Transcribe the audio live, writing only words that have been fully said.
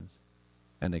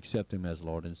and accept him as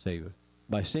Lord and Savior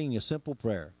by saying a simple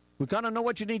prayer. We kind of know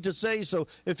what you need to say, so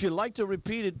if you'd like to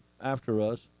repeat it after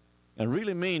us and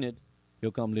really mean it,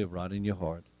 he'll come live right in your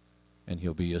heart, and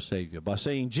he'll be your Savior. By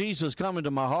saying, Jesus, come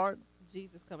into my heart.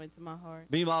 Jesus, come into my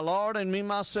heart. Be my Lord and be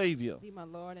my Savior. Be my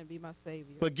Lord and be my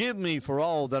Savior. Forgive me for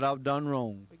all that I've done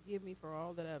wrong. Forgive me for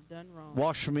all that I've done wrong.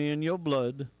 Wash me in your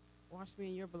blood. Wash me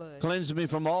in your blood. Cleanse me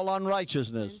from all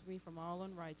unrighteousness. Cleanse me from all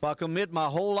unrighteousness. For I commit my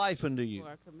whole life unto you.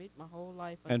 For I commit my whole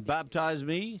life unto And baptize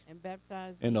me and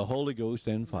baptize in me the Holy Ghost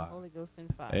and fire. Holy Ghost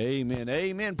and fire. Amen.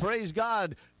 Amen. Praise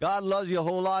God. God loves you a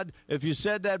whole lot. If you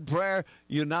said that prayer,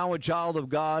 you're now a child of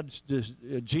God.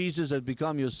 Jesus has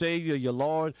become your Savior, your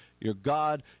Lord, your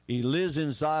God. He lives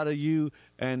inside of you,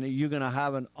 and you're going to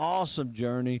have an awesome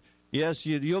journey. Yes,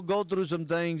 you'll go through some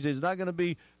things. It's not going to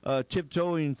be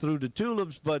tiptoeing through the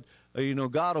tulips, but,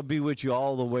 God will be with you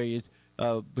all the way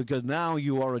because now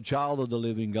you are a child of the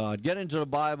living God. Get into the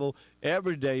Bible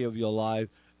every day of your life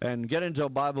and get into a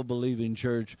Bible-believing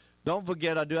church. Don't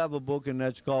forget, I do have a book, and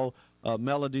that's called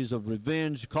Melodies of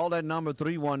Revenge. Call that number,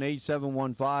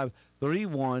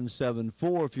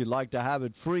 318-715-3174, if you'd like to have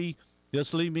it free.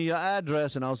 Just leave me your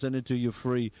address, and I'll send it to you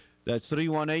free. That's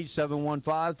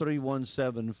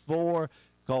 318-715-3174.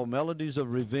 Called Melodies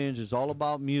of Revenge. It's all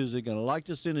about music, and I'd like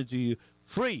to send it to you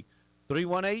free.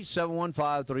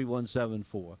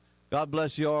 318-715-3174. God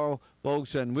bless you all,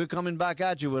 folks, and we're coming back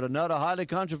at you with another highly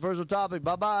controversial topic.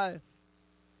 Bye-bye.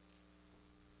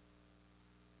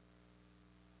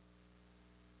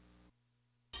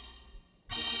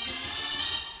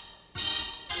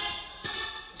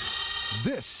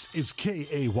 This is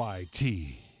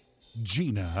KAYT,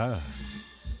 Gina,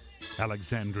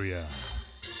 Alexandria.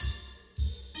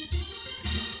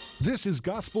 This is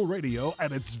gospel radio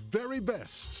at its very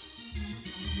best.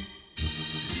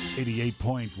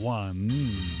 88.1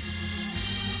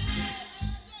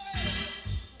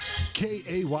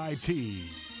 KAYT.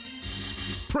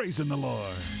 Praising the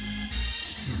Lord.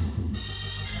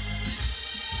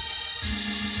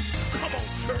 Come on,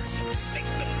 church. Make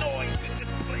some noise in this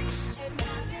place.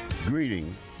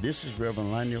 Greeting. This is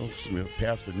Reverend Lionel Smith,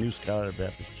 pastor of New Scholar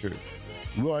Baptist Church.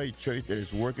 We are a church that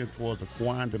is working towards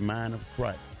acquiring the mind of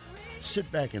Christ. Sit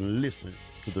back and listen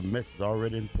to the message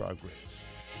already in progress.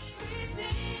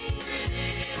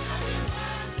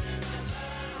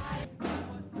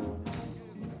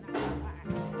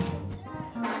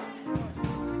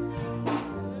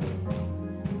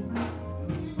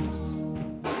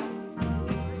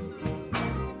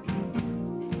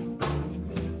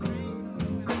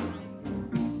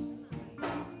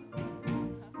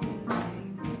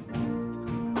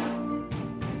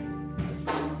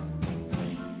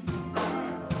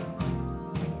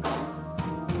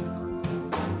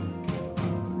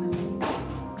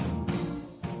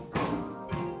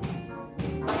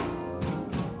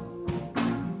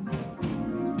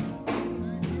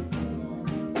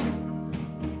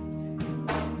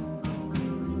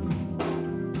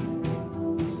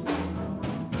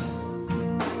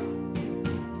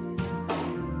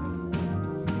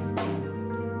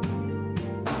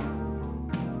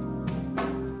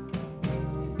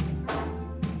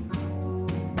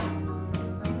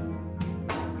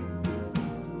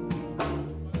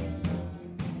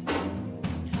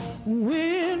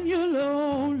 When you're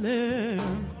lonely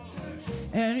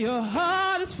and your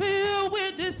heart is filled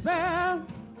with despair,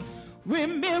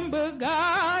 remember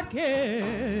God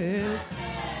cares.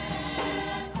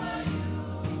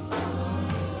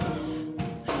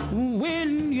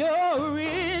 When you're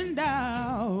in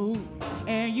doubt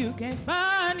and you can't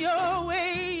find your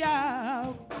way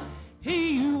out,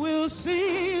 He will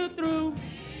see you through.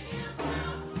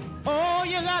 All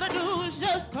you gotta do is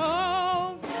just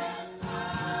call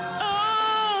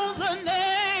on the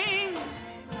name.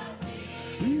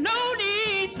 No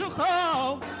need to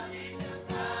call.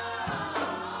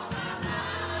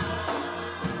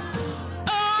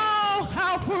 Oh,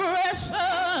 how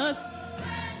precious.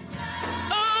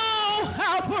 Oh,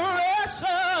 how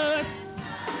precious.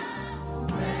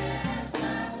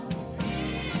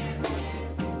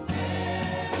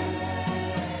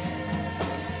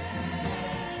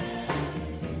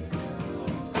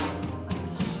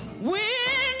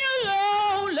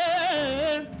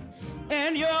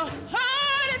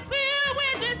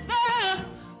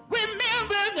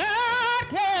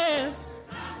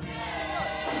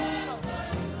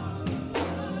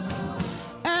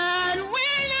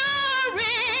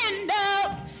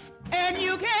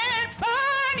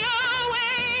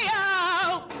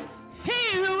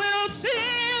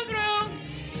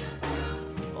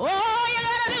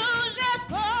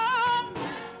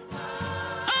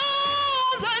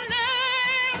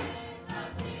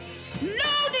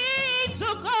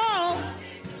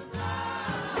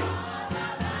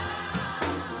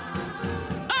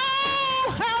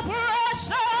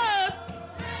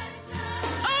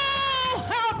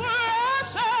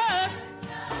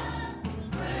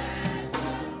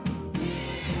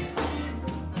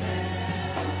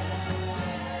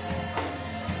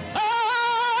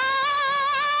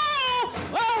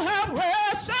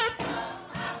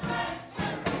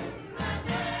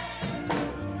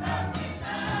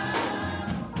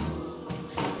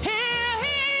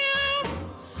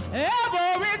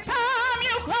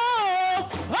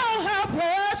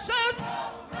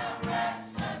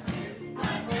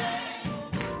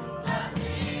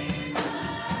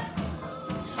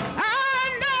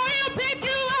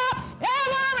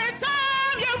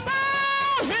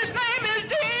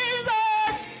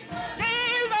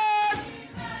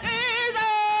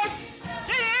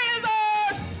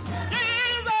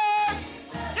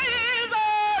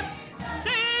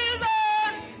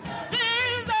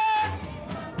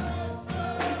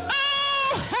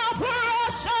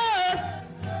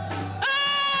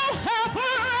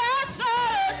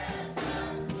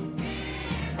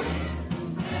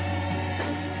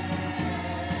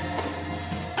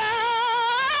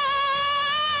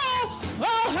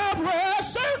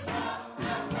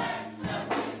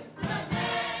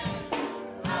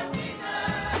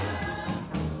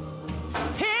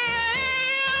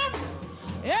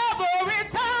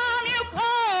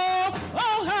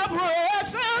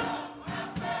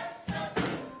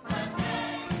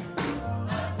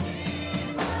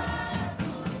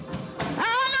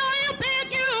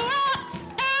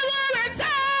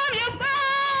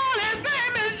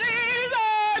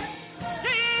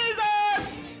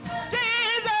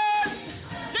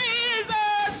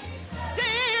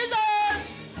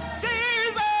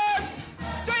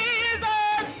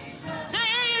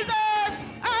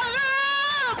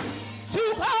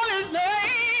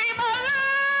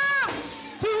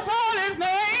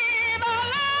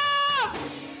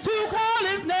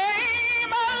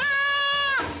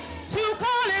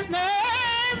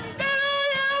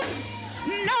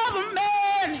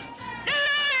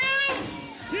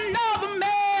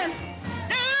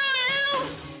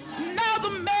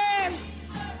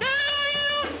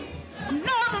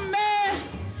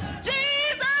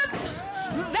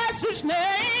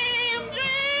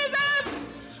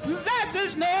 That's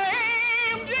his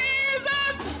name,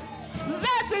 Jesus.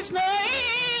 That's his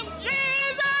name,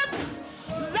 Jesus.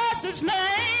 That's his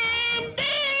name.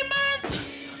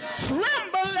 Demons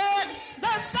tremble at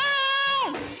the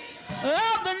sound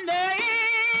of the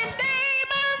name.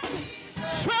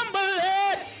 Demons tremble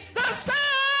at the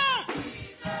sound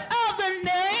of the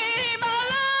name. I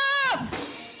love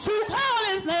to call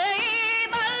his name.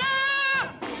 I love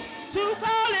to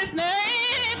call his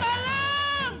name. I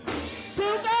love to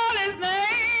call his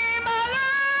name. I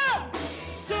love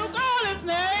to call his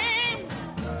name.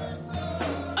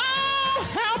 Oh,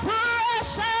 how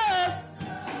precious.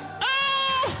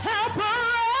 Oh, how precious.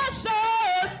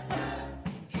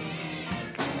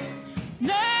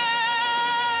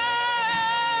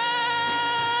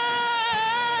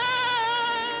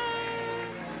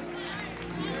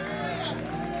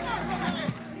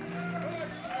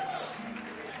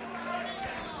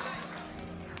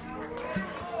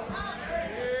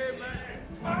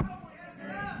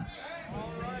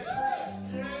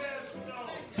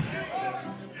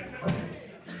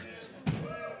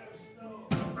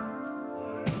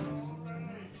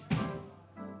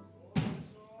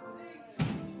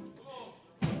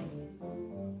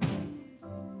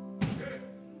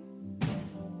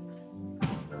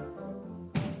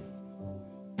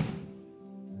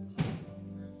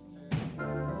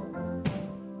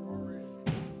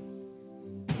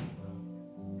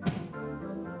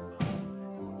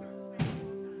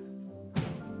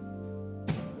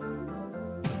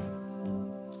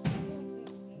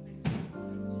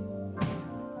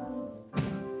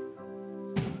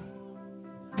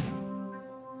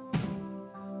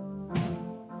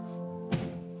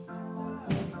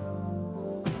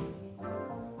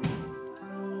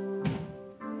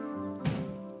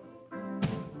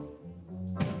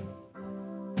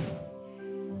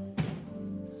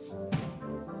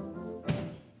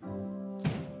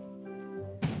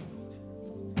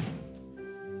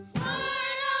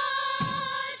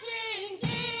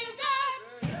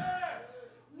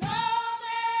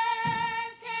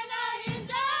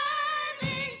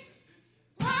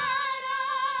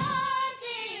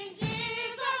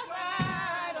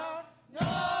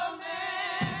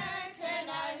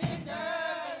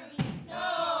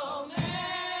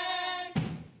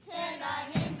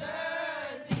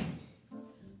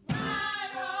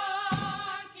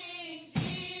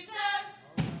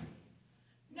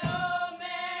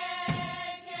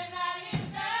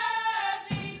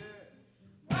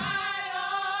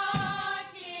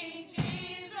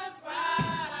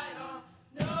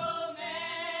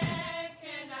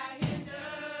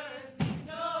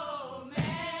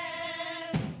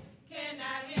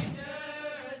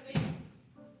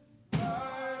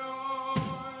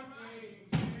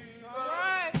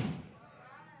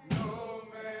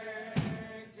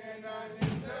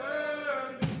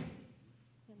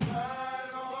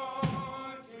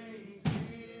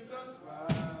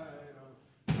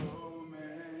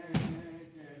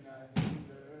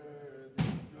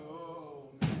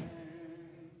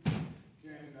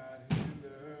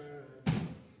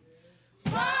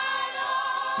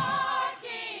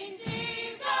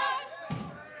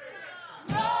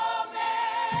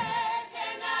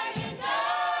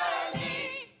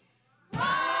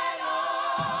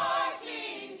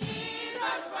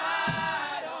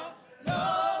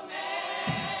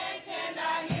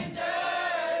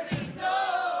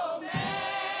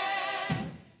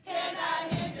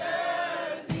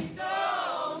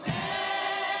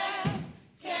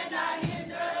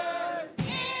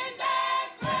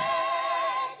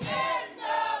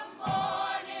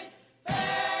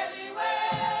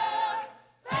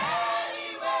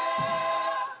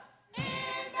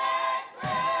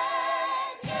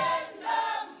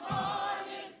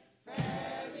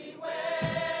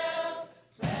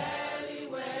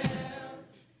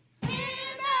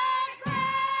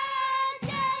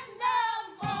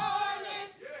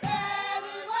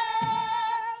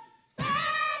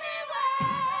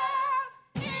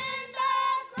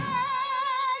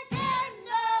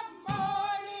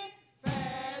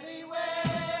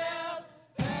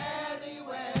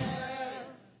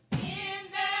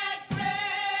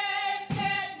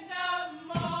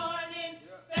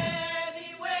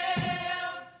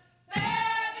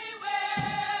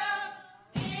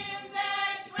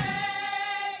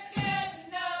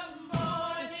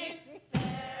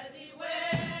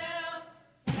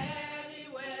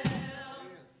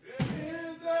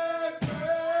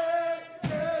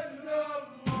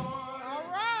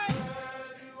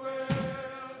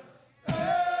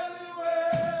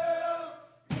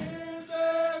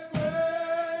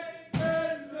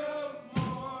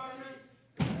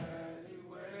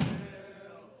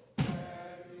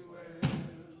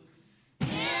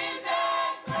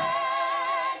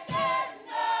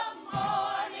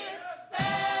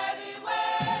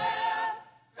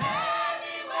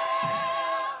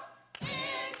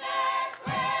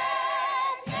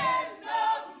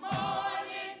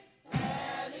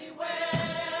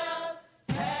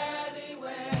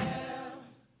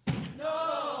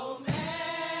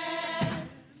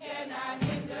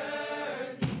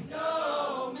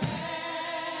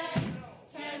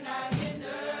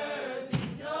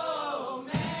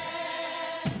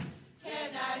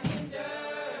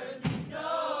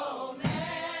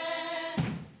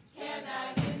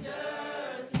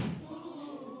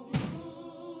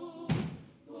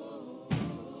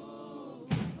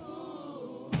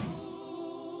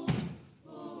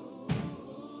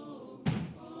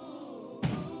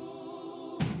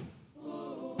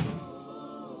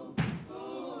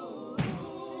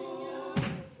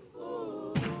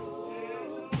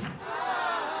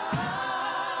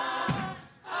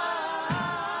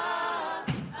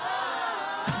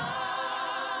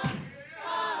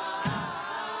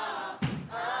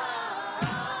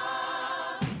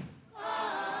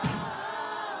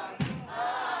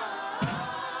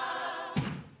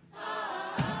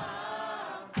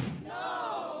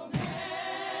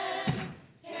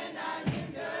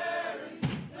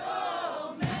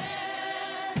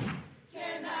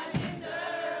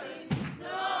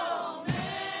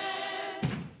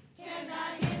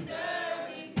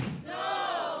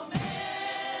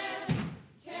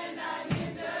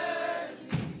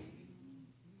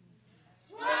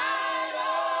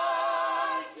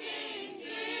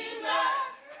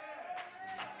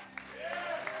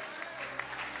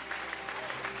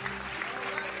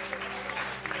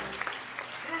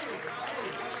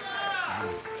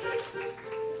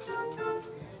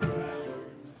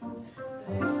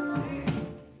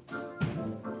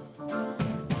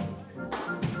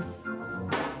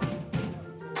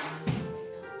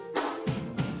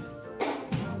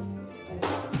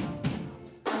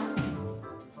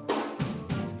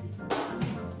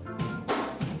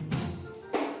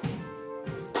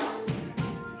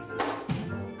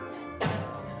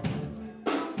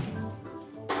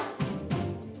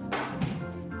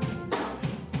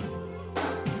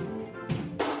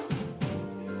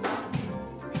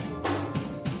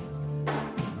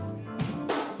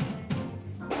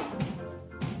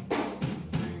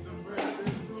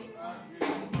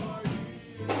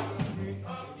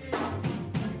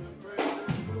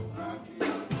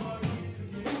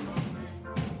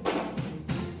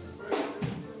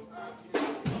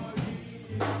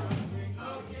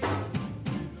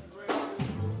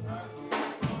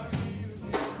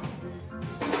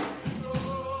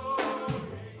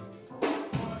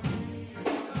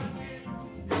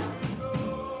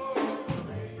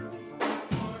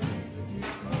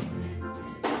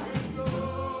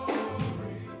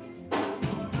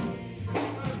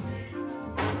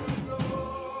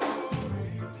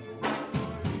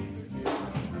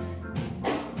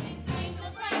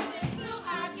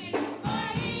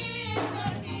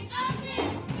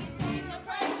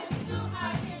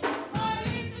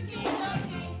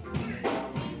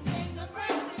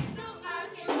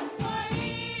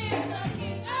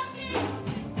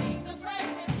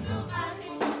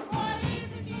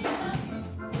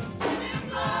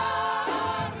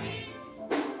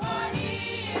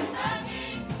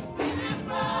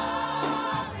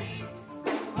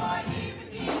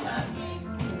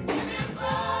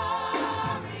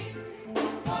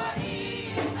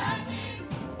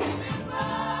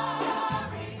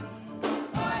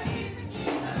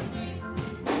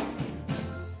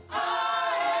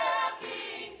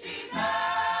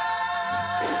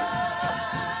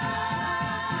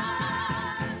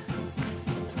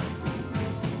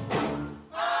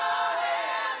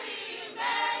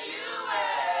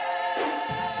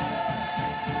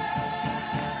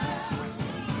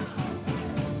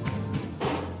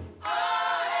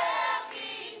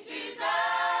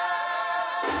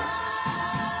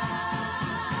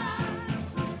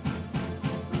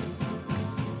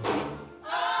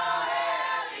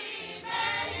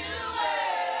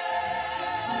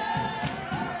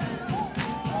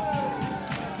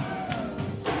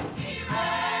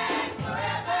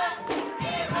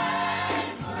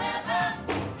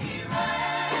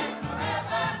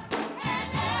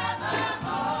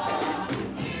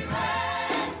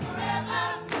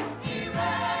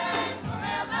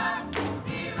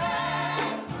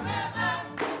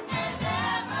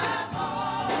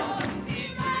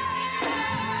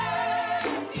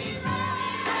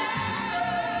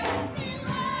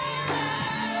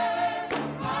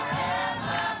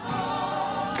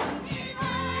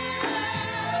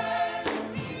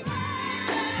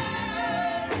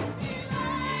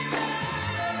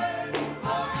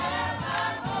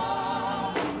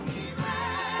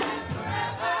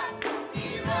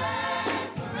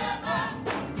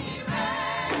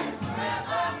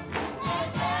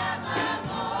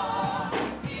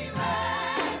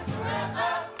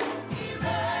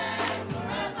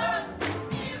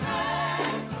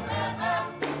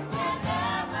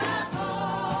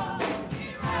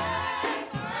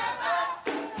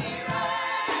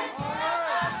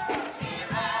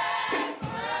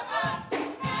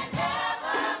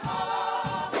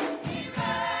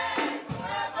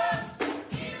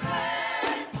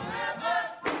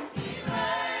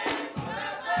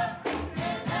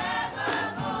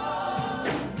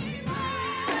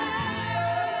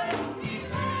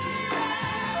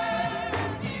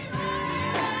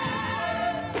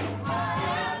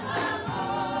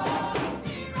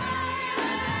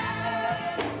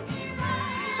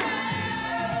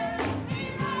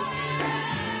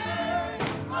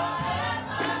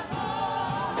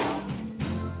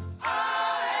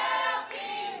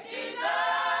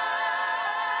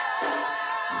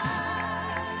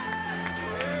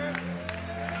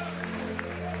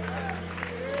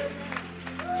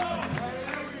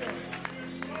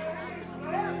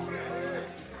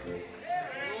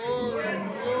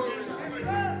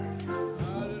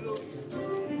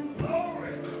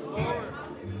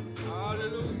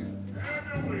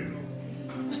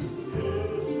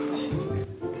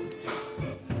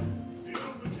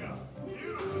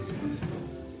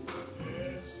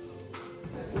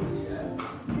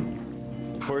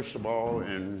 First of all,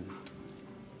 in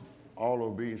all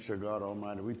obedience to God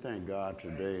Almighty, we thank God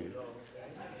today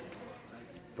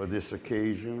for this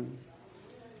occasion.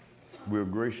 We're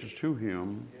gracious to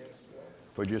Him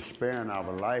for just sparing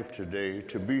our life today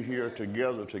to be here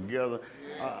together.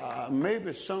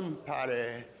 Maybe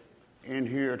somebody in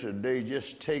here today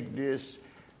just take this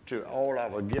to all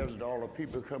our guests, all the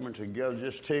people coming together,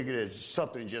 just take it as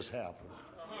something just happened.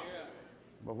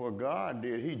 But what God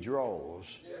did, He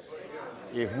draws.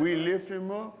 If we lift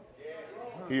Him up,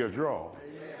 He'll draw.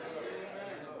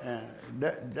 And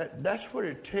that's what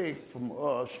it takes from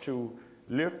us to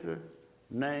lift the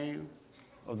name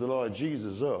of the Lord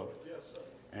Jesus up,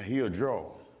 and He'll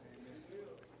draw.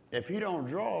 If He don't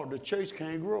draw, the church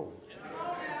can't grow.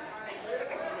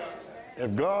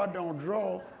 If God don't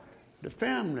draw, the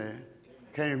family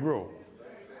can't grow.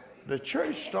 The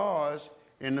church starts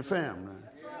in the family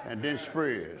and then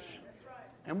spreads.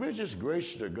 And we're just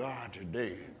gracious to God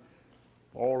today.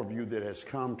 For all of you that has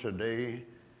come today,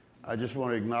 I just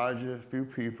want to acknowledge a few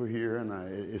people here, and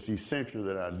it's essential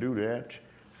that I do that.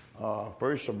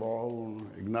 First of all, I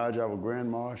want to acknowledge our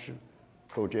Grand Marshal,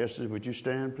 Coach Estes. Would you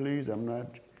stand, please?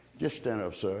 Just stand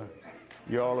up, sir.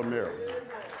 You're all American.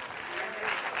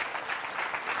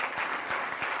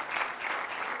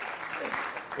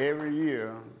 Every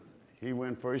year, he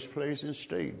went first place in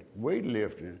state.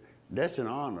 Weightlifting, that's an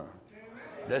honor.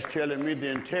 That's telling me the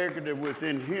integrity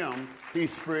within him, he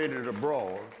spread it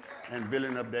abroad and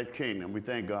building up that kingdom. We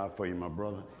thank God for you, my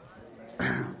brother.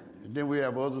 Then we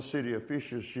have other city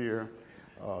officials here,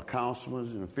 councilmen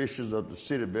and officials of the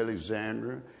city of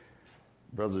Alexandria,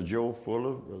 Brother Joe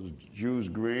Fuller, Brother Jules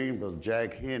Green, Brother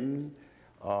Jack Hinton,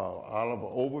 Oliver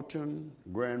Overton,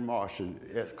 Grand Marshal,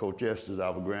 Coach Estes,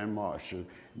 our Grand Marshal.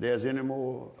 There's any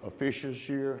more officials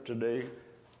here today?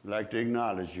 I'd like to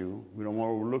acknowledge you. We don't want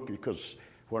to overlook you because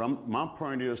my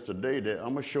point is today that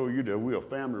I'm going to show you that we're a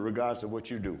family regardless of what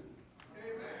you do.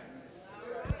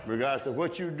 Amen. Regardless of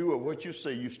what you do or what you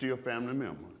say, you're still a family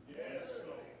member. Yes.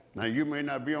 Now, you may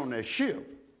not be on that ship.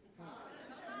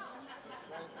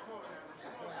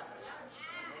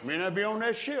 May not be on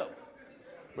that ship,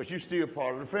 but you're still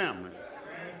part of the family.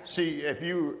 See, if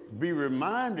you be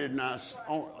reminded now,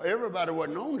 everybody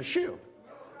wasn't on the ship.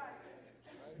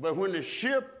 But when the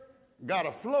ship got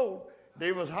afloat,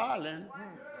 they was hollering,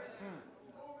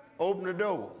 open the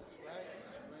door.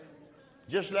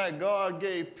 Just like God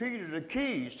gave Peter the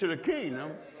keys to the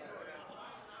kingdom,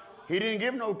 He didn't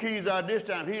give no keys out this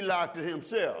time. He locked it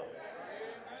Himself.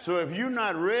 So if you're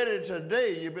not ready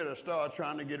today, you better start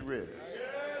trying to get ready.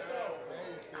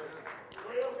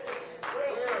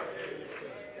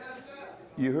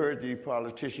 You heard the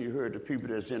politician, you heard the people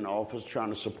that's in office trying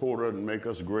to support us and make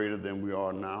us greater than we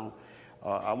are now.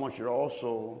 I want you to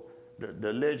also,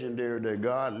 the legendary that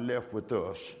God left with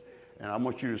us, and I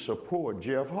want you to support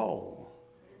Jeff Hall.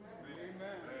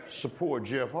 Amen. Support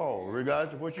Jeff Hall.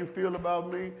 Regardless of what you feel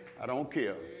about me, I don't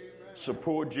care. Amen.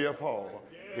 Support Jeff Hall.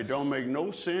 Yes. It don't make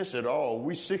no sense at all.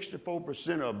 We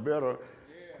 64% are better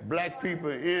black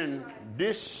people in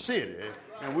this city,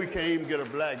 and we can't even get a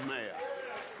black mayor.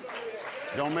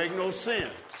 Don't make no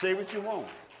sense. Say what you want.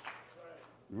 It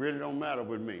really don't matter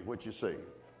with me what you say.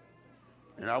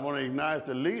 And I want to acknowledge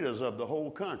the leaders of the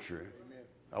whole country. Amen.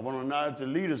 I want to acknowledge the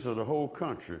leaders of the whole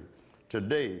country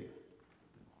today.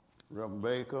 Reverend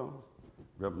Baker,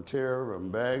 Reverend Terry,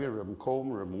 Reverend Baggett, Reverend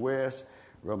Coleman, Reverend West,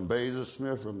 Reverend Basil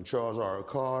Smith, Reverend Charles R.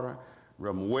 Carter,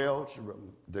 Reverend Welch,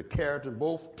 Reverend the Carrington,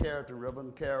 both Carrington,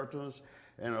 Reverend Carringtons,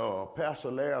 and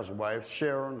Pastor Laird's wife,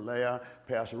 Sharon Laird,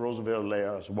 Pastor Roosevelt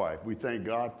Laird's wife. We thank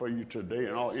God for you today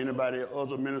and all anybody,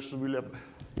 other ministers we left.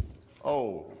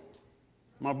 Oh,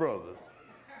 my brother.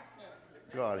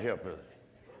 God help us.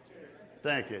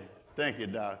 Thank you,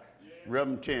 Doc.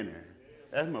 Reverend Tenney.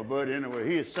 That's my buddy anyway.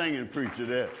 He is singing preacher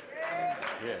there.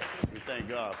 Yeah, we thank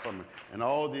God for me. And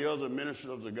all the other ministers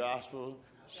of the gospel,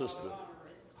 sister,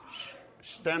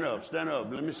 stand up.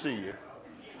 Let me see you.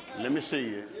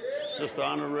 Sister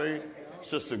Honoree,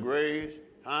 Sister Graves,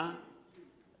 huh?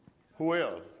 Who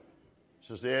else?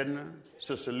 Sister Edna,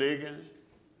 Sister Liggins,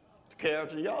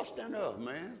 Carrington. Y'all stand up,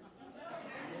 man.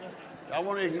 I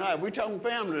want to ignite. We're talking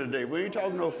family today. We ain't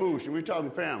talking no food. We're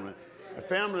talking family. The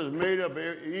family is made up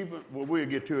even, well, we'll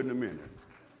get to it in a minute.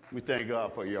 We thank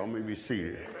God for y'all. May be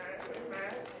seated.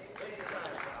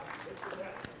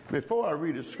 Before I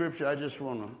read the scripture, I just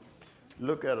want to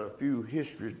look at a few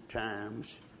history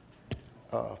times.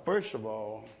 First of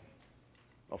all,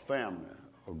 a family,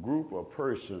 a group of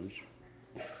persons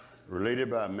related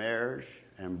by marriage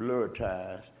and blood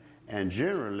ties, and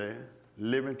generally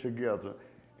living together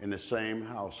in the same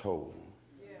household,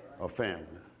 a family.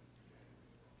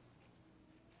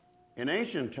 In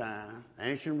ancient time,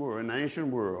 in the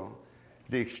ancient world,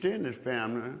 the extended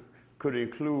family could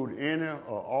include any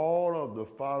or all of the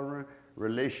following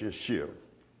relationships.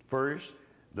 First,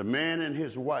 the man and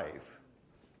his wife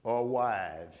or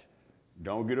wives.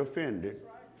 Don't get offended.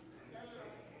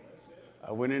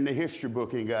 I went in the history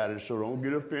book and got it, so don't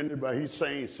get offended by he's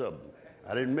saying something.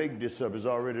 I didn't make this up, it's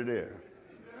already there.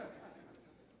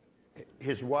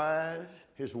 His wife,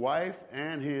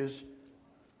 and his,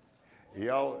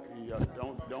 y'all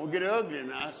don't get ugly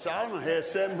now. Solomon had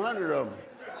 700 of them.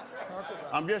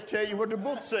 I'm just telling you what the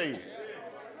book says.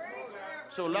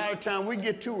 So a lot of times we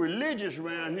get too religious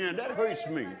around here, and that hurts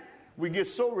me. We get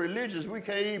so religious we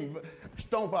can't even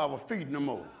stomp our feet no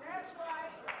more.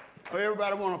 Or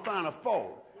everybody want to find a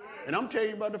fault. And I'm telling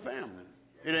you about the family.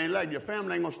 It ain't like your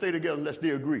family ain't going to stay together unless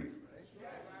they agree.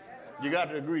 You got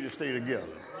to agree to stay together.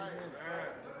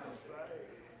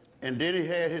 And then he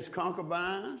had his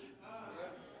concubines,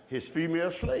 his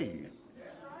female slave,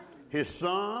 his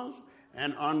sons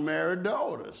and unmarried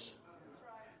daughters,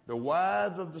 the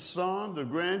wives of the sons, the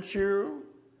grandchildren,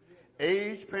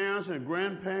 aged parents and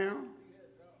grandparents,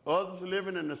 others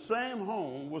living in the same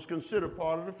home was considered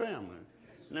part of the family.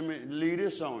 Let me leave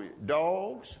this on you.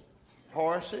 Dogs,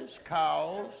 horses,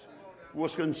 cows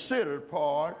was considered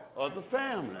part of the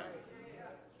family.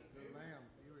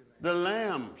 The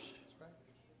lambs,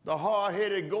 the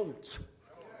hard-headed goats,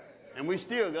 and we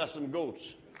still got some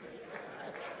goats.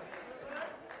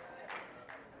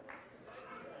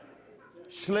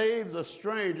 Slaves or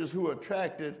strangers who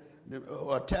attacked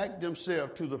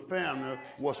themselves to the family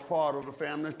was part of the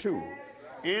family too.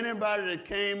 Anybody that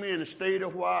came in and stayed a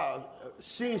while,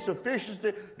 seen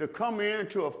sufficiency to come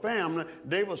into a family,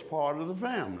 they was part of the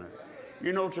family.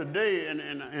 You know, today,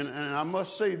 and I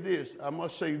must say this,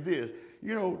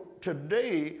 you know,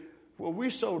 today, well, we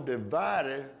so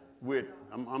divided with,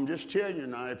 I'm just telling you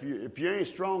now, if you ain't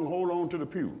strong, hold on to the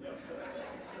pew.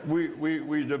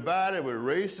 We divided with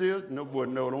racism, no,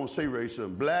 don't say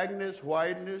racism, blackness,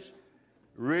 whiteness,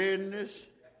 redness,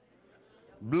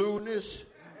 blueness.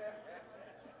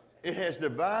 It has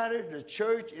divided the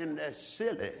church, and that's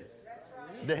silly.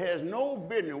 That has no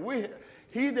business.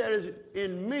 He that is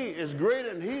in me is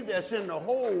greater than he that's in the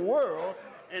whole world.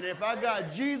 And if I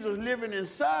got Jesus living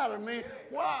inside of me,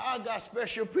 why I got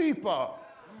special people?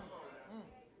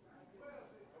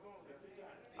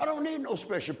 I don't need no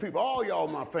special people. All y'all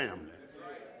my family.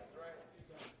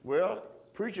 Well,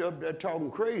 preacher up there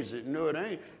talking crazy. No, it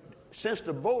ain't. Since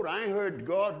the boat, I ain't heard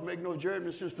God make no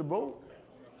judgment since the boat.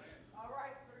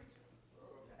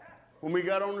 When we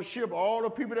got on the ship, all the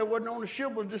people that wasn't on the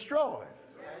ship was destroyed.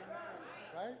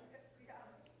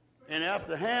 And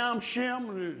after Ham,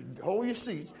 Shem, hold your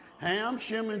seats, Ham,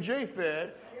 Shem, and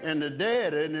Japheth, and the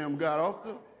dad and them got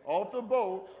off the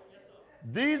boat,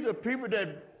 these are people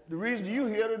that the reason you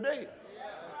here today.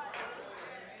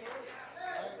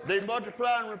 They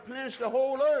multiplied and replenished the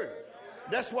whole earth.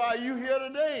 That's why you here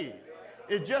today.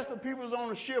 It's just the people on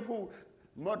the ship who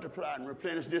multiplied and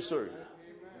replenished this earth.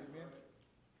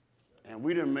 And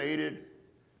we done made it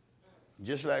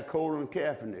just like Colin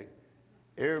Kaepernick.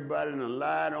 Everybody done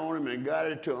lied on him and got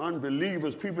it to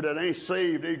unbelievers, people that ain't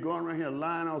saved. They going around here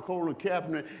lying on Colin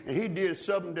Kaepernick, and he did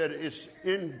something that is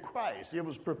in Christ. It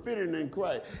was befitting in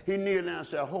Christ. He kneeled down and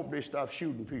said, I hope they stop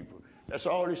shooting people. That's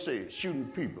all he said, shooting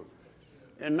people.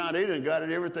 And now they done got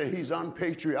it, everything. He's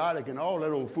unpatriotic and all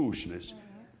that old foolishness.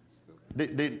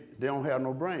 They don't have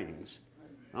no brains.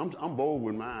 I'm bold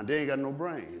with mine. They ain't got no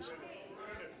brains.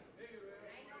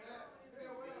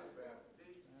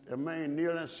 A man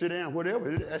kneel and sit down,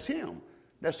 whatever, that's him.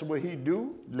 That's the way he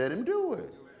do, let him do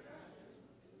it.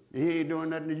 He ain't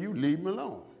doing nothing to you, leave him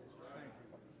alone.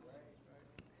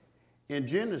 In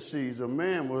Genesis, a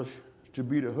man was to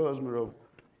be the husband of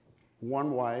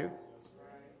one wife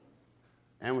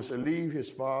and was to leave his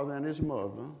father and his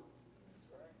mother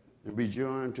and be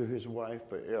joined to his wife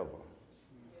forever.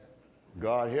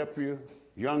 God help you,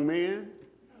 young men.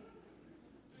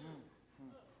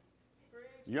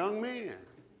 Young men.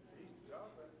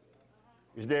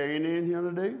 Is there any in here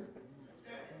today?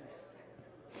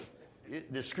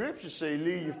 The scriptures say,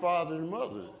 leave your father and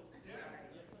mother.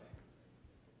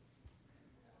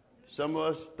 Some of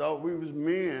us thought we was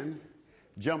men,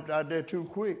 jumped out there too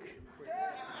quick.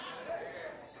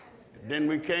 Then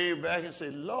we came back and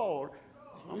said, Lord,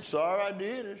 I'm sorry I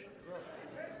did it.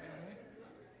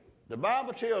 The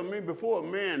Bible tells me before a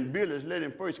man builds, let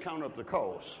him first count up the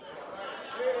cost.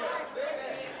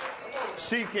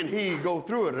 See, can he go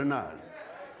through it or not?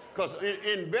 Because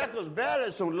in Becker's Valley,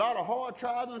 there's a lot of hard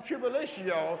trials and tribulations,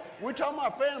 y'all. We're talking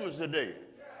about families today.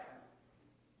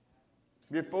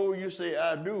 Before you say,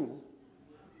 I do,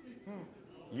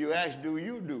 You ask, do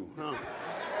you do, huh?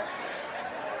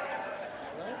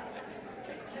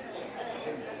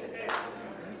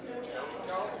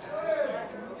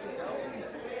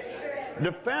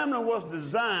 The family was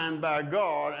designed by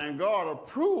God, and God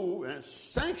approved and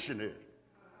sanctioned it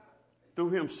through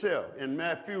himself in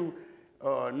Matthew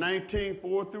 19,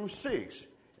 4 through 6.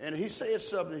 And he says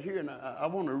something here, and I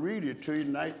want to read it to you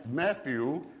tonight.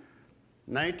 Matthew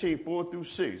 19, 4 through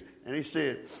 6. And he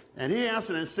said, and he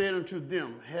answered and said unto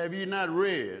them, have ye not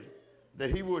read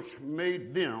that he which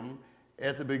made them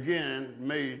at the beginning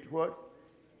made what?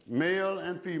 Male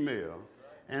and female.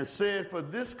 And said, for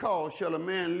this cause shall a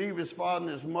man leave his father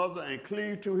and his mother and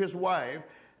cleave to his wife,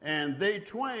 and they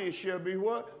twain shall be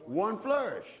what? One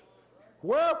flesh.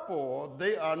 Wherefore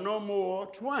they are no more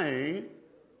twain,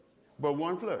 but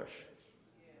one flesh.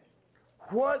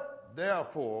 What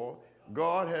therefore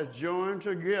God has joined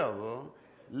together,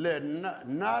 let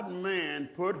not man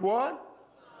put what?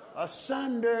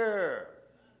 Asunder.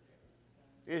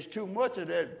 It's too much of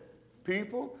that,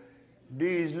 people.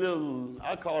 These little,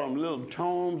 I call them little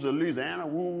tomes or these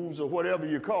animals or whatever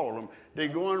you call them. They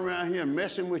going around here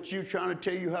messing with you, trying to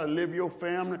tell you how to live your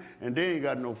family, and they ain't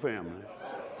got no family.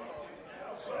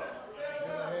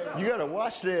 You got to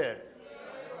watch that.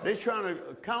 They trying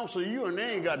to counsel you, and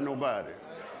they ain't got nobody.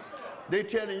 They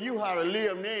telling you how to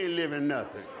live, and they ain't living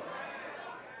nothing.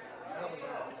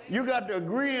 You got to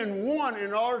agree in one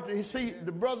in order to see.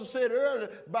 The brother said earlier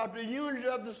about the unity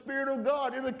of the Spirit of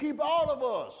God. It'll keep all of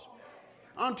us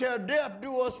until death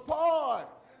do us part.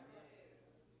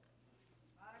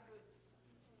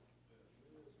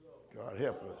 God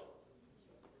help us.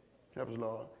 Help us,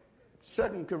 Lord.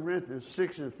 2 Corinthians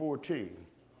 6 and 14.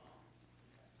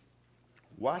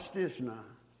 Watch this now.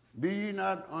 Be ye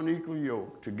not unequal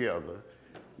yoked together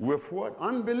with what?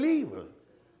 Unbelievers.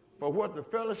 For what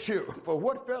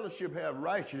fellowship have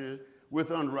righteousness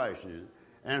with unrighteousness?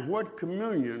 And what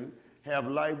communion have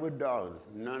light with darkness?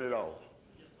 None at all.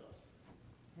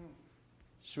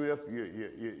 Swift,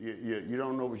 you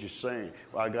don't know what you're saying.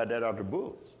 Well, I got that out the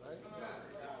book.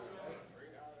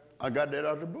 I got that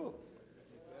out the book.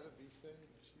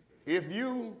 If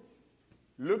you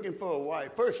looking for a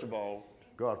wife, first of all,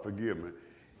 God forgive me,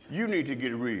 you need to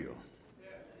get real.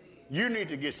 You need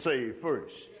to get saved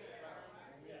first.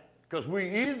 Because we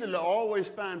easily always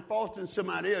find faults in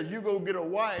somebody else. You go get a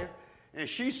wife and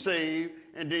she's saved,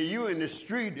 and then you in the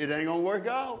street, it ain't gonna work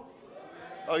out.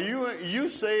 Or you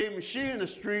saved and she in the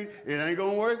street, it ain't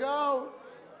gonna work out.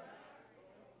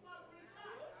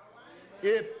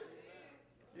 If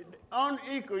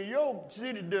unequal yoke,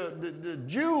 see, the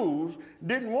Jews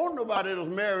didn't want nobody that was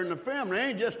marrying the family. They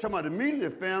ain't just talking about the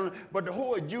immediate family, but the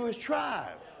whole Jewish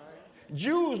tribe.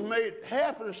 Jews made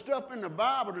half of the stuff in the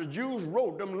Bible. The Jews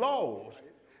wrote them laws.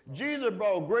 Jesus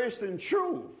brought grace and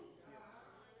truth.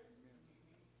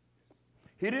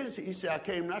 He said, I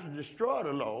came not to destroy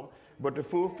the law, but to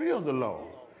fulfill the law.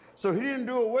 So he didn't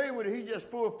do away with it. He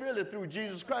just fulfilled it through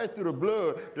Jesus Christ, through the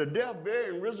blood, the death,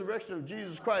 burial, and resurrection of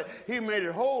Jesus Christ. He made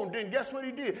it whole. And then guess what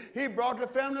he did? He brought the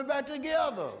family back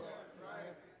together.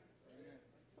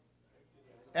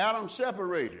 Adam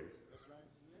separated.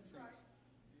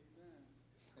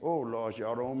 Oh, Lord,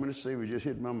 y'all don't want me to say, we just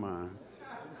hit my mind.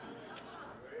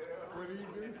 What did he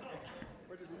do?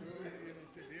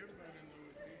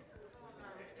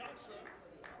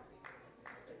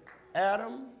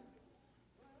 Adam,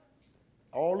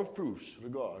 all the fruits of the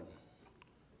garden.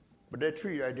 But that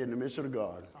tree right there in the midst of the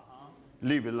garden,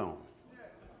 leave it alone.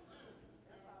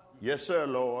 Yes, sir,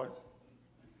 Lord.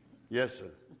 Yes,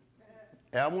 sir.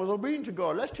 Adam was obedient to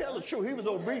God. Let's tell the truth. He was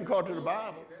obedient according to the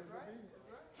Bible.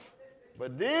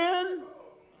 But then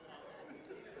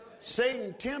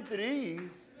Satan tempted Eve,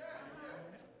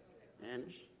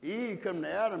 and Eve come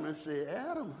to Adam and said,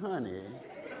 Adam, honey,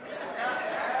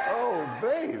 oh,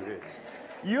 baby,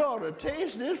 you ought to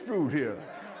taste this fruit here.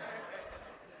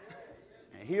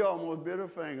 And he almost bit her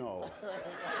finger off.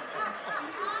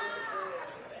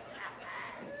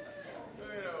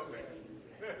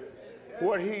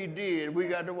 What he did, we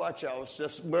got to watch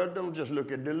ourselves. Well, don't just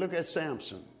look at them. Look at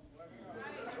Samson.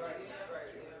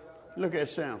 Look at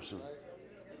Samson.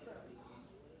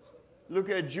 Look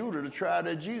at Judah, the tribe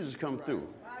that Jesus come through.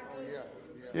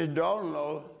 His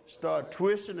daughter-in-law started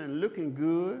twisting and looking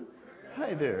good.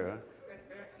 Hey there.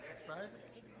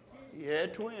 He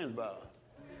had twins, Bob.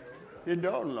 His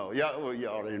daughter-in-law.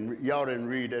 Y'all didn't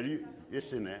read that.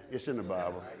 It's in there. It's in the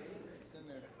Bible.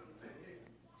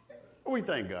 We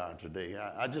thank God today.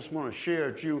 I just want to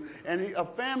share with you. And a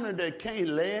family that can't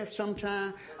laugh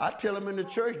sometime, I tell them in the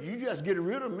church, you just get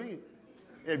rid of me.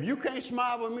 If you can't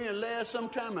smile with me and laugh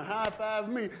sometime and high five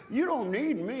me, you don't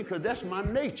need me because that's my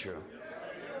nature.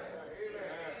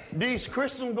 These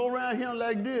Christians go around here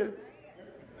like this.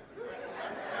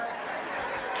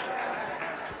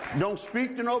 Don't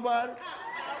speak to nobody.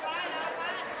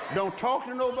 Don't talk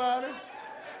to nobody.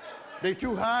 They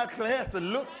too high class to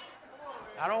look.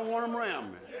 I don't want them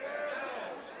around me.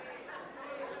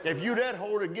 If you that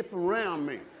holy, get from around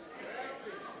me.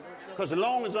 Because as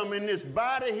long as I'm in this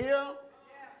body here,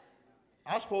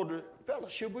 I'm supposed to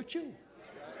fellowship with you.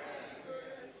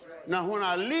 Now when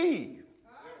I leave,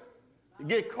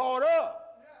 get caught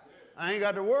up, I ain't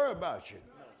got to worry about you.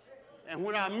 And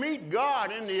when I meet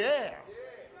God in the air,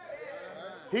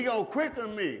 he gonna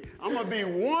quicken me. I'm gonna be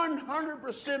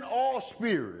 100% all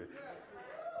spirit.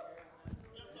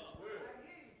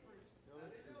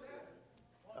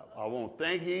 I won't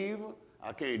think evil.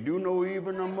 I can't do no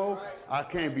evil no more. I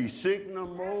can't be sick no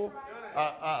more.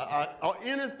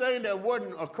 Anything that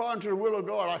wasn't according to the will of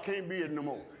God, I can't be it no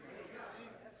more.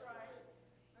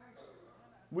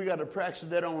 We got to practice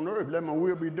that on earth. Let my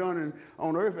will be done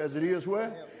on earth as it is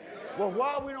where? Well,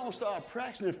 why we don't start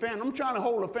practicing the family? I'm trying to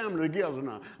hold the family together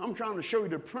now. I'm trying to show you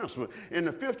the principle. In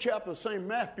the 5th chapter of St.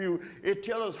 Matthew, it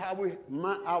tells us how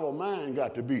our mind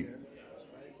got to be.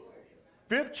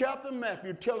 5th chapter of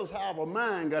Matthew tells us how our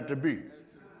mind got to be.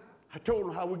 I told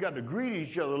them how we got to greet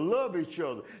each other, love each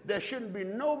other. There shouldn't be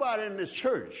nobody in this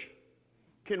church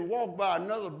can walk by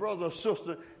another brother or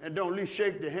sister and don't at least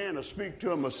shake their hand or speak to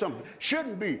them or something.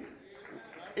 Shouldn't be.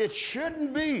 It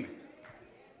shouldn't be.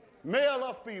 Male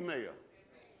or female.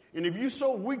 And if you're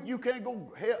so weak you can't go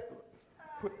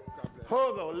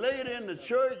hug a lady in the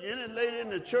church, any lady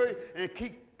in the church, and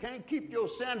can't keep your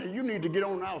sanity, you need to get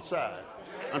on outside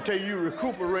until you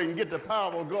recuperate and get the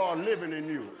power of God living in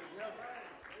you.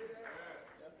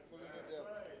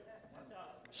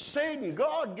 Satan,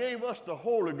 God gave us the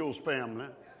Holy Ghost, family.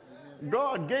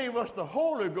 God gave us the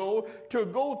Holy Ghost to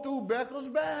go through Becker's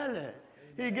Valley.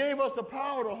 He gave us the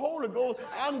power of the Holy Ghost.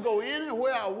 I can go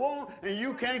anywhere I want, and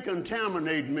you can't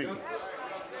contaminate me.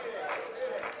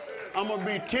 I'm going to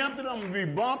be tempted, I'm going to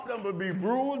be bumped, I'm going to be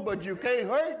bruised, but you can't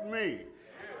hurt me.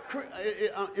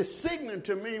 It's sickening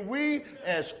to me, we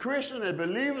as Christians, as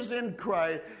believers in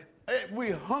Christ,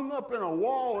 we hung up in a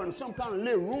wall in some kind of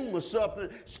little room or something,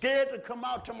 scared to come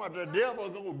out, talking about the devil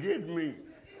going to get me.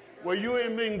 Well, you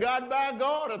ain't been got by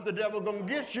God if the devil going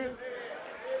to get you.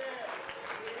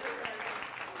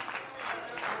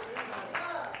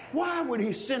 Why would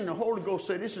he send the Holy Ghost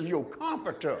say, this is your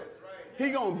comforter?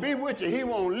 He going to be with you. He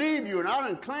won't leave you. And I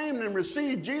done claimed and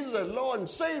received Jesus as Lord and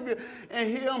Savior, and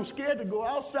here I'm scared to go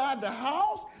outside the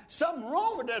house? Something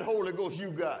wrong with that Holy Ghost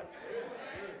you got.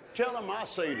 Tell him I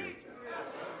say it.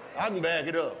 I can back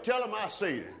it up. Tell him I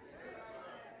say it.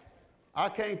 I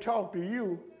can't talk to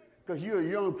you because you're a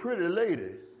young, pretty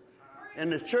lady.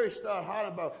 And the church start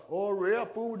hollering about, oh, real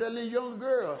fool with that little young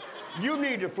girl. You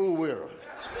need to fool with her.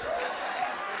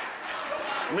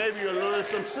 Maybe you'll learn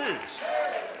some sense.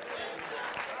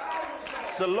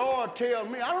 The Lord tell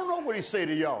me, I don't know what he say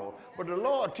to y'all, but the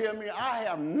Lord tell me I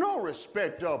have no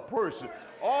respect of a person.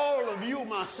 All of you,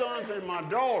 my sons and my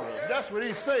daughters, that's what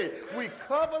he say. We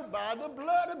covered by the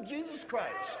blood of Jesus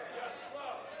Christ.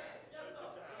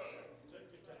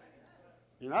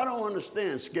 And I don't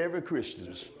understand scary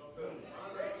Christians.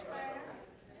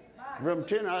 Reverend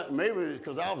 10, maybe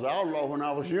because I was an outlaw when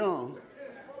I was young,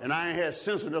 and I ain't had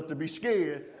sense enough to be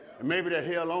scared, and maybe that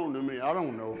held on to me. I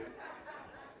don't know.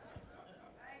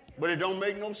 But it don't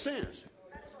make no sense.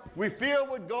 We filled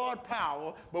with God's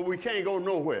power, but we can't go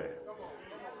nowhere.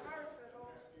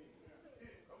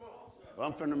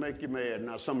 I'm finna make you mad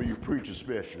now, some of you preachers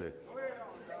especially.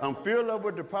 I'm filled up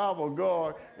with the power of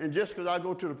God, and just because I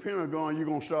go to the Pentagon, you're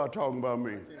going to start talking about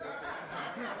me.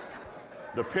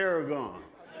 The Paragon.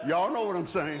 Y'all know what I'm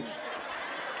saying.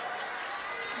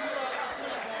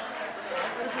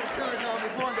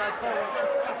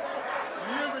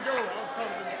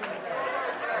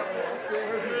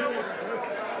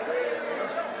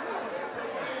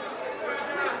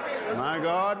 My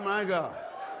God, my God.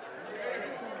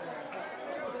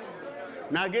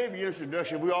 Now I gave you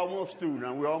introduction. We're almost through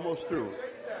now. We're almost through.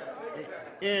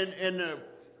 In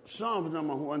Psalm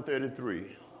number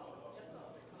 133.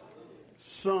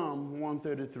 Psalm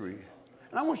 133.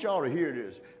 And I want y'all to hear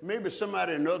this. Maybe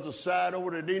somebody on the other side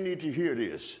over there, they need to hear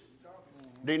this.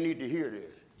 They need to hear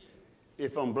this.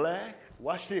 If I'm black,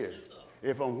 watch this.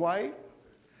 If I'm white,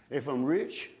 if I'm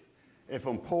rich, if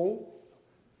I'm poor,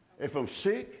 if I'm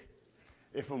sick,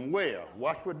 if I'm well,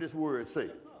 watch what this word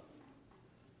says.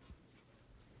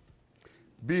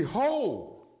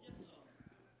 Behold,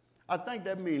 I think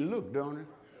that means look, don't it?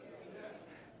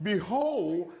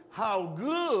 Behold how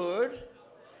good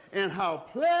and how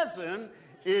pleasant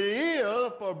it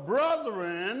is for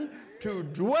brethren to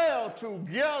dwell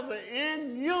together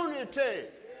in unity.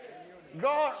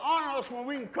 God honor us when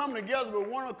we can come together with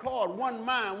one accord, one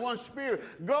mind, one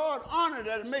spirit. God honor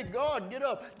that and make God get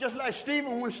up. Just like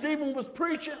Stephen, when Stephen was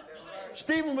preaching,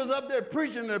 Stephen was up there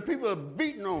preaching and the people were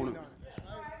beating on him,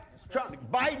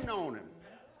 biting on him.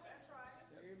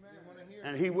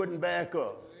 And he wouldn't back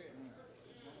up.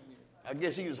 I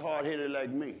guess he was hard-headed like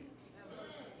me.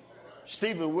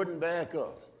 Stephen wouldn't back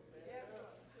up.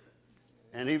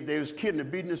 And they was killing him,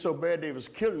 beating him so bad they was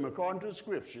killing him according to the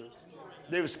scripture.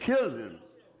 They was killing him.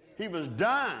 He was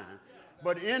dying.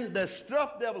 But in the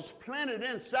stuff that was planted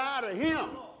inside of him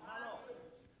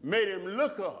made him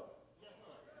look up.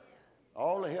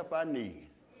 All the help I need.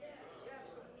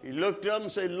 He looked up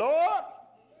and said, Lord,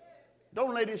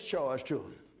 don't lay this charge to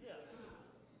him.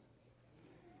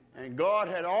 And God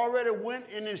had already went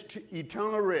in his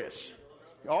eternal rest.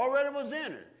 He already was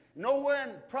in it.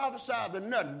 Nowhere prophesied or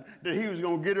nothing that he was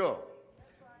going to get up.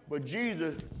 But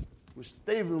Jesus, when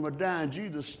Stephen was dying,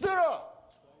 Jesus stood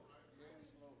up,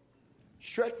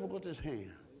 stretched forth his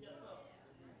hand,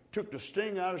 took the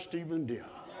sting out of Stephen's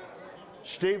death.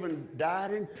 Stephen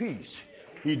died in peace.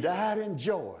 He died in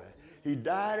joy. He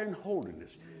died in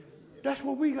holiness. That's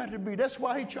what we got to be. That's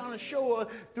why he's trying to show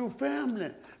us through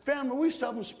family. Family, we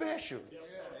something special.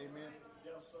 Yes, sir. Amen.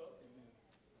 Yes, sir.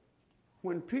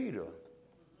 When Peter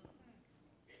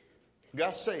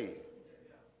got saved,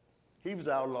 he was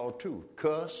outlawed too.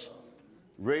 Cuss,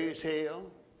 raise hell.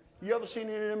 You ever seen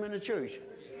any of them in the church?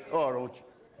 Oh, don't you?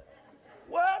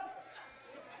 What?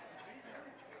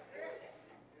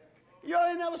 Y'all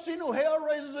ain't never seen no hell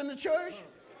raisers in the church?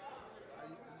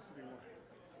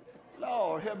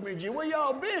 Lord, help me, G. Where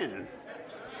y'all been?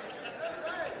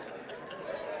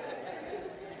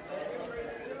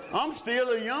 I'm still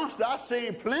a youngster. I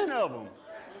seen plenty of them.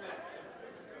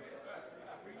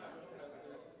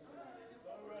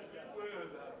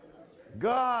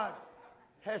 God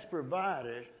has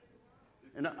provided,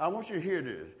 and I want you to hear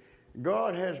this.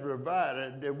 God has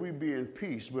provided that we be in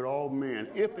peace with all men,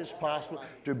 if it's possible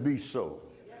to be so.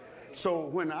 So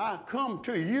when I come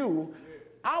to you,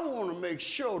 I want to make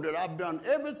sure that I've done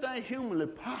everything humanly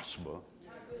possible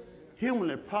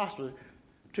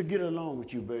to get along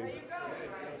with you, baby.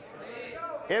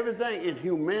 Everything in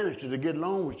humanity to get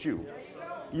along with you.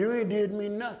 You ain't did me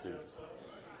nothing.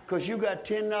 Because you got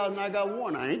 10 and I got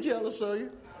 1. I ain't jealous of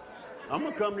you. I'm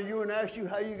going to come to you and ask you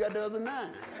how you got the other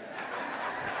 9.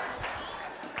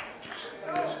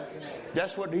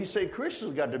 That's what he said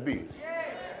Christians got to be.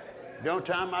 The only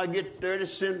time I get 30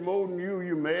 cents more than you,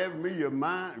 you mad at me, your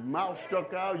mouth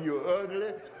stuck out, you're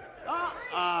ugly.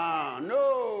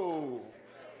 No.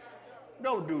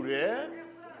 Don't do that.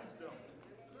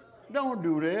 Don't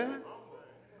do that.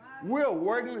 We're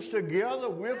working together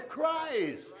with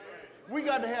Christ. We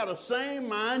got to have the same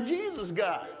mind Jesus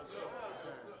got.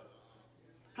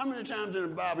 How many times in the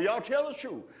Bible, y'all tell the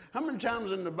truth, how many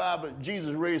times in the Bible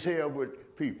Jesus raised hell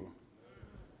with people?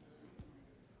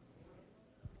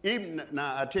 Even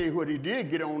now, I tell you what he did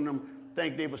get on them,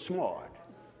 think they were smart.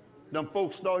 Them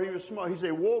folks thought he was smart. He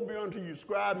said, woe be unto you,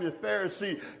 scribes and you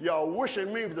Pharisees, y'all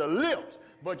wishing me with the lips,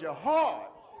 but your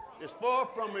heart is far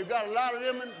from me. Got a lot of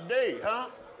them in the day, huh?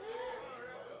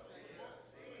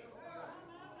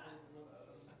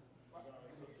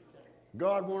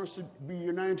 God wants us to be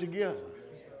united together.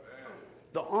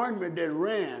 The army that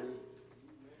ran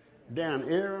down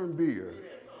Aaron Beer,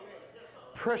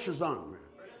 precious army.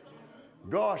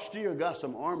 God still got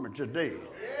some armor today.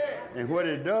 And what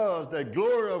it does, that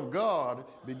glory of God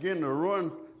begin to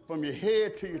run from your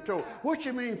head to your toe. What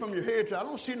you mean from your head to? I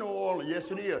don't see no oil. Yes,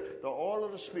 it is. The oil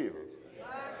of the Spirit.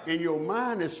 And your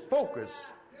mind is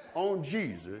focused on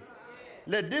Jesus.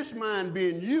 Let this mind be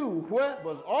in you, where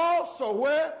was also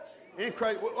where? In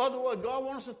Christ. Otherwise, God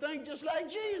wants us to think just like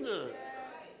Jesus.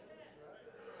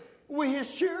 We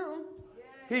his children.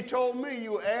 He told me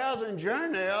you heirs and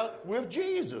joint heirs with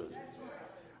Jesus.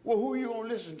 Well, who you gonna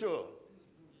listen to?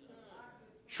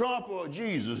 Trump or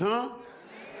Jesus, huh?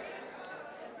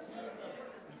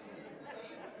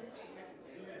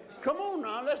 Come on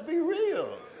now, let's be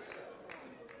real.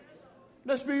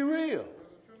 Let's be real.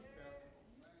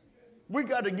 We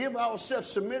got to give ourselves,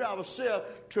 submit ourselves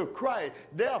to Christ.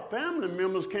 Their family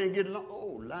members can't get along.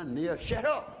 Oh, Lionel, shut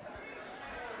up.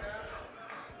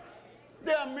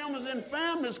 Their members and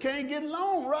families can't get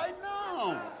along right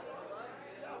now.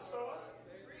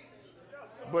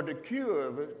 But the cure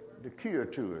of it, the cure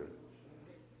to it,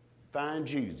 find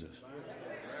Jesus.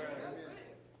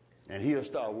 And he'll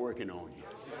start working on you.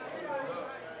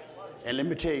 And let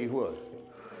me tell you what.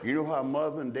 You know how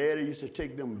mother and daddy used to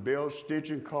take them belt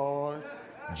stitching cards,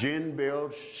 gin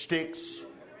belts, sticks,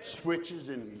 switches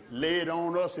and lay it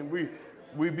on us, and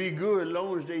we be good as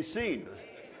long as they seen us.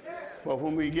 But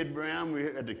when we get around, we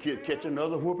had to catch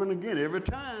another whooping again every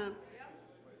time.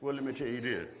 Well, let me tell you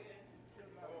this.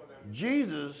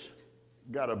 Jesus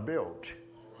got a belt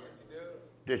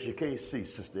that you can't see,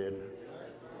 Sister Edna.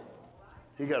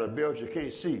 He got a belt you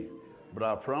can't see, but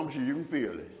I promise you, you can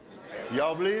feel it.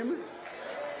 Y'all believe me?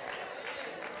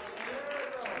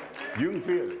 You can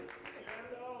feel it.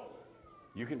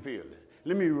 You can feel it.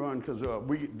 Let me run, because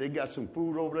they got some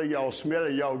food over there. Y'all smell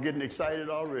it. Y'all getting excited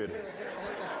already.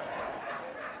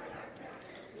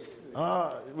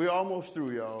 We're almost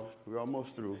through, y'all. We're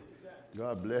almost through.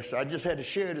 God bless you. I just had to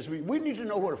share this. We need to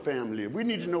know what a family is. We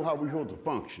need to know how we're supposed to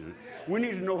function. We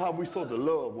need to know how we're supposed to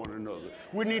love one another.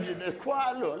 We need to, the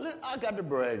quiet love. I got to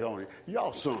brag on it.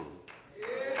 Y'all sung.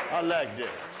 I like that.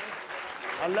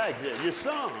 I like that. You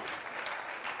sung.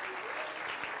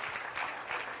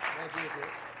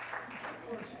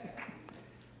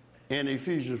 In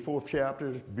Ephesians 4th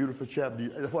chapter, beautiful chapter.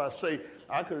 That's why I say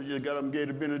I could have just got up and gave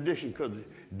the benediction, because the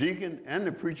deacon and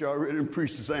the preacher already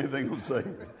preached the same thing I'm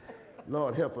saying.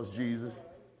 Lord, help us, Jesus.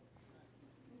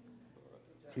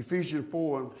 Ephesians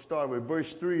 4, start with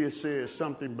verse 3, it says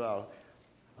something about,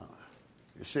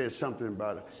 it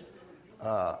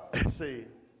say,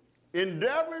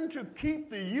 endeavoring to keep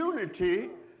the unity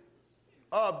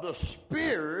of the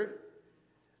Spirit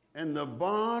and the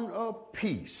bond of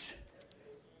peace.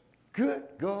 Good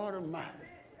God Almighty.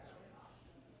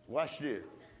 Watch this.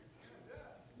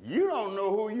 You don't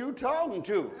know who you're talking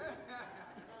to.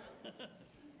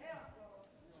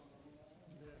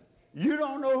 You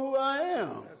don't know who I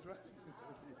am.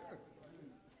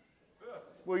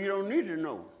 Well, you don't need to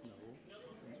know.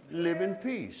 Live in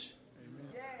peace.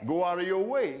 Go out of your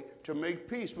way to make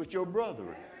peace with your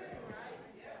brethren.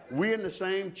 We in the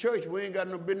same church. We ain't got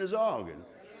no business arguing.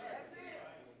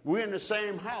 We in the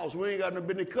same house. We ain't got no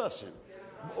business cussing.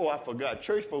 Oh, I forgot.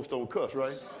 Church folks don't cuss,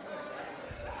 right?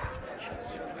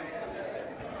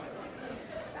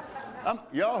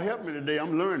 Y'all help me today.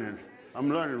 I'm learning.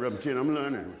 Reverend Tina. I'm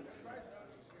learning.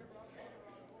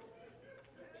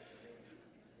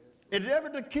 Endeavor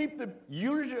to keep the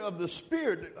unity of the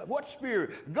Spirit. What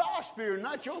Spirit? God's Spirit,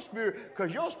 not your spirit,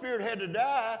 because your spirit had to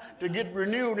die to get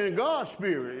renewed in God's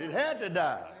Spirit. It had to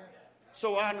die.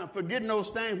 So I'm forgetting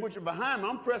those things which are behind me.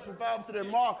 I'm pressing forward to the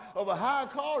mark of a high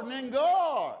calling in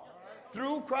God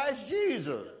through Christ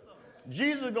Jesus.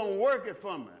 Jesus is going to work it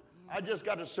for me. I just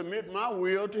got to submit my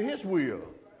will to his will.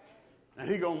 And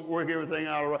he's going to work everything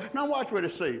out all right. Now watch what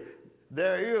it says.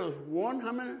 There is one,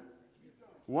 how many?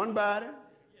 One body,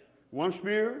 one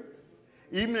spirit,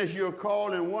 even as you're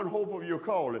called in one hope of your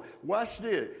calling. Watch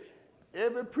this.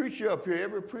 Every preacher up here,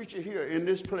 every preacher here in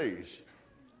this place,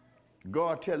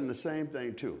 God telling the same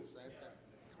thing too.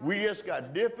 We just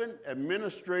got different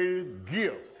administrative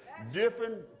gifts,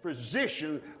 different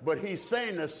positions, but he's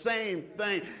saying the same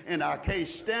thing. And I can't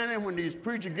stand it when these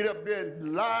preachers get up there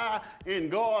and lie in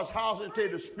God's house and say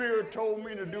the Spirit told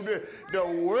me to do this. The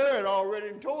Word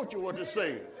already told you what to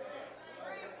say.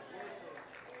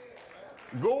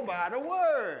 Go by the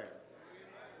Word.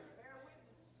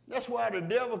 That's why the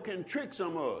devil can trick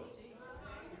some of us.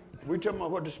 We're talking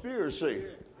about what the Spirit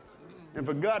says. And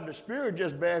for God, the Spirit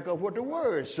just back up what the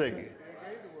Word says.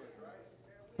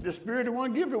 The Spirit the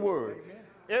one give the Word.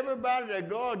 Everybody that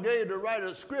God gave to write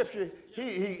a scripture,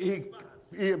 he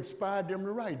inspired them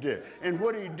to write that. And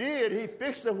what he did, he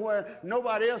fixed it where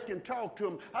nobody else can talk to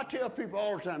him. I tell people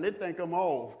all the time, they think I'm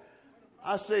off.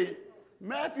 I say,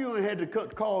 Matthew had to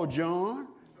call John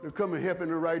to come and help him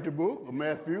to write the book of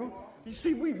Matthew. You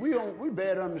see, we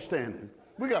bad understanding.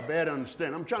 We got bad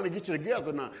understanding. I'm trying to get you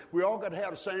together now. We all got to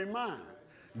have the same mind.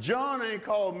 John ain't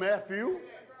called Matthew.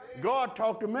 God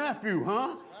talked to Matthew,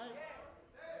 huh?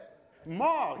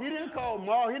 Mark, he didn't call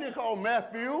Mark. He didn't call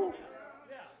Matthew.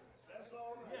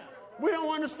 We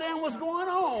don't understand what's going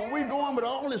on. We're going with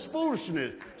all this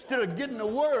foolishness. Instead of getting the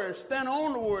Word, stand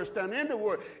on the Word, stand in the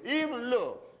Word. Even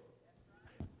look,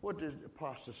 what does the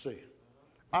apostle say?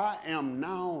 I am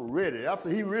now ready. After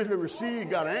he really received,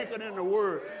 got anchored in the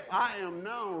Word, I am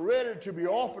now ready to be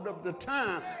offered up the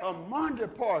time of my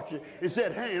departure. He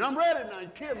said, hey, I'm ready now. You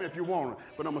kill me if you want to,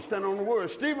 but I'm going to stand on the Word.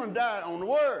 Stephen died on the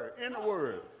Word, in the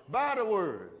Word, by the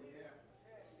Word.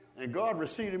 And God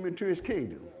received him into his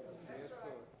kingdom.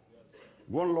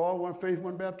 One Lord, one faith,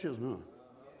 one baptism, huh?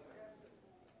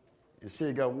 And see,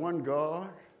 you got one God,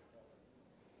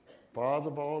 Father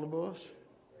of all of us,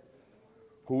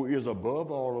 who is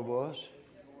above all of us.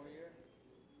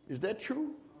 Is that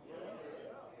true?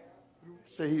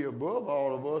 Say he above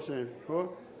all of us, and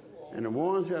And the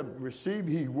ones have received,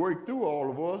 he worked through all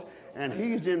of us, and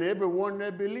he's in everyone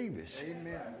that believes.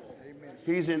 Amen. Amen.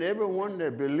 He's in everyone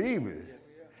that believes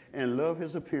and love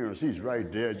his appearance. He's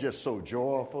right there, just so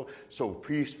joyful, so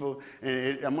peaceful.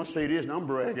 And I must say this, and I'm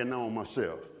bragging on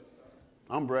myself.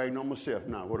 I'm bragging on myself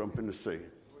now, what I'm finna say.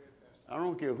 I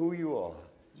don't care who you are.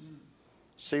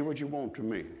 Say what you want to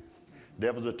me.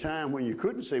 There was a time when you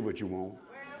couldn't say what you want.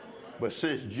 But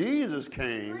since Jesus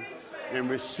came and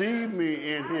received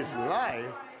me in his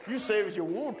life, you say what you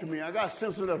want to me. I got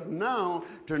sense enough now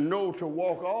to know to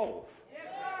walk off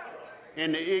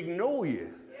and to ignore you.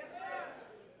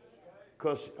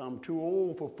 Because I'm too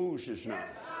old for foolishness now.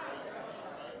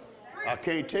 I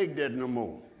can't take that no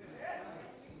more.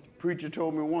 Preacher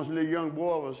told me once a little young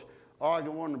boy was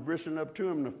arguing, wanting to bristling up to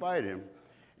him to fight him.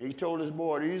 And he told his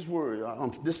boy these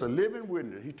words. This is a living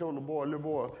witness. He told the little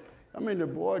boy, the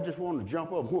boy just wanted to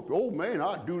jump up and whoop. Oh, man,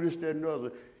 I'll do this, that, and the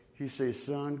other. He said,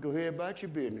 son, go ahead about your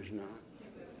business now.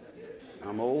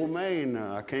 I'm an old man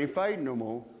now. I can't fight no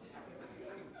more.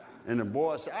 And the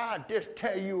boy said, I'll just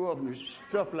tear you up and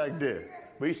stuff like that.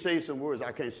 But he said some words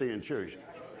I can't say in church.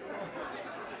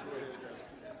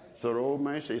 So the old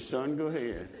man said, son, go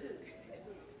ahead.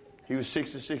 He was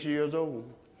 66 years old.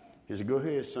 He said, go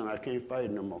ahead, son, I can't fight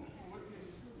no more.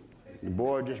 The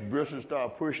boy just bristled and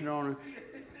started pushing on him.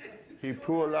 He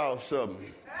pulled out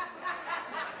something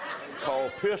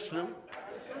called pistol.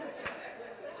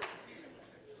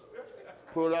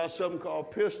 Pulled out something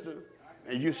called pistol,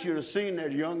 and you should have seen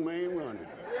that young man running.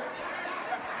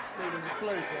 Put him in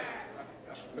place, huh?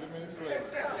 Put him in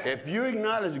place. If you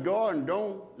acknowledge God and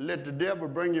don't let the devil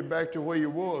bring you back to where you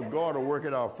was, God will work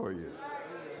it out for you.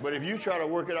 But if you try to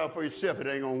work it out for yourself, it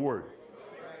ain't going to work.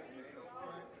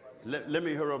 Let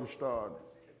me hurry up and start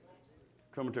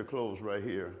coming to a close right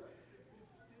here.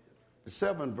 The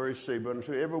 7th verse says, but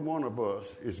unto every one of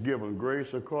us is given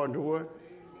grace according to what?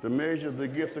 The measure of the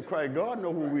gift of Christ. God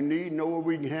knows what we need, know what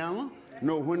we can handle,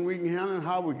 know when we can handle and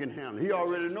how we can handle. He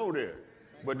already know that.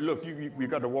 But look, you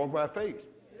got to walk by faith,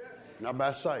 not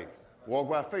by sight. Walk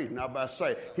by faith, not by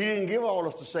sight. He didn't give all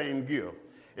of us the same gift.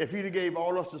 If he'd have gave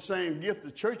all of us the same gift,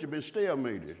 the church had been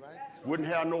stalemated. Wouldn't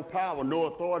have no power, no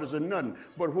authorities or nothing.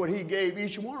 But what he gave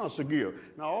each one of us a gift.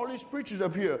 Now, all these preachers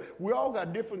up here, we all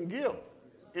got different gifts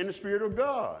in the Spirit of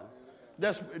God.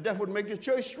 That's what makes the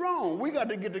church strong. We got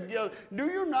to get together. Do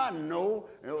you not know?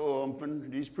 Oh,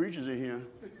 these preachers in here.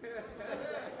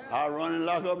 I'll run and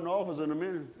lock up in the office in a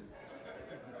minute.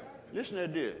 Listen to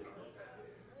this.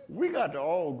 We got to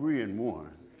all agree in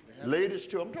one. Ladies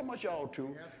too. I'm talking about y'all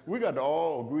too. We got to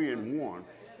all agree in one.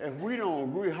 If we don't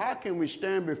agree, how can we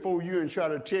stand before you and try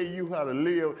to tell you how to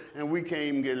live and we can't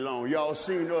even get along? Y'all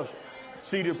seen us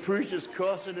see the preachers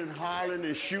cussing and hollering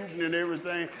and shooting and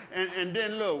everything, and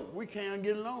then look, we can't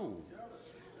get along.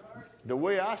 The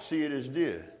way I see it is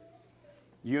this.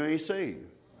 You ain't saved.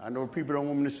 I know people don't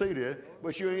want me to say that,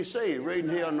 but you ain't saved. Right in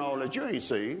hell and all that, you ain't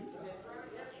saved.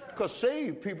 Because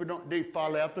saved people, they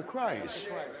follow after Christ.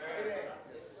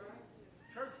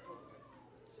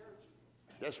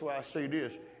 That's why I say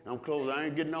this. I'm closing. I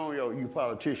ain't getting on you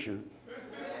politicians.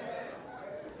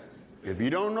 If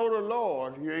you don't know the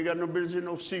Lord, you ain't got no business in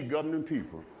no seat governing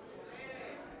people.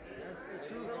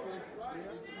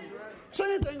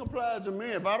 Same thing applies to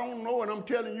me. If I don't know and I'm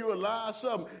telling you a lie or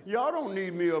something, y'all don't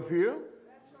need me up here.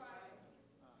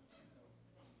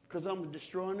 Because I'm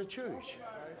destroying the church.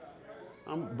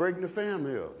 I'm breaking the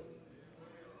family up.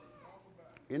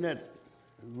 In that,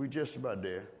 we just about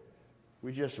there.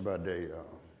 We just about there,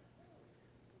 y'all.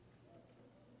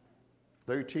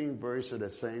 13th verse of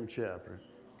that same chapter.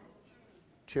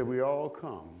 Till we all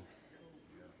come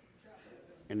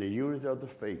in the unity of the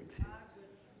faith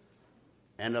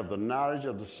and of the knowledge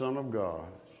of the Son of God.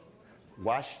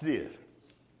 Watch this.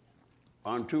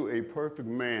 Unto a perfect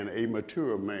man, a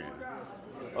mature man,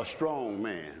 a strong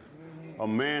man, a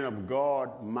man of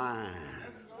God mind,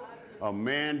 a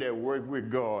man that worked with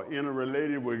God,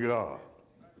 interrelated with God.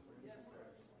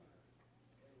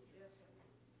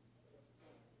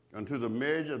 Unto the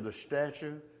measure of the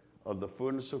stature of the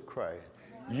fullness of Christ.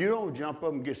 You don't jump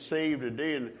up and get saved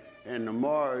today and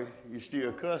tomorrow you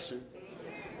still cussing.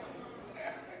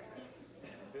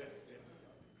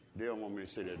 They don't want me to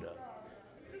say that,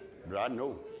 but I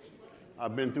know.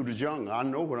 I've been through the jungle. I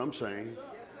know what I'm saying.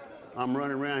 I'm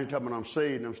running around here talking about I'm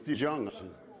saved and I'm still jungle.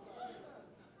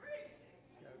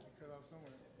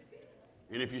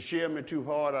 And if you share me too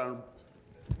hard,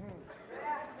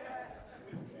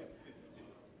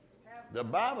 the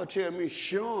Bible tells me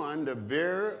shun the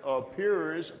very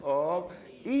appearance of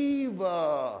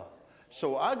evil.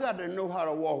 So I got to know how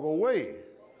to walk away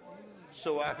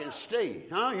so I can stay.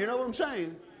 Huh? You know what I'm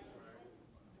saying?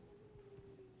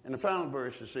 And the final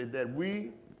verse, it said that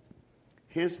we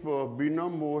henceforth be no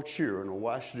more children. Now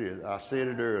watch this. I said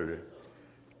it earlier.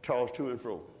 Tossed to and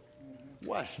fro.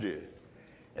 Watch this.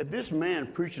 If this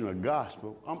man preaching a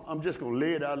gospel, I'm just going to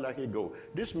lay it out like it goes.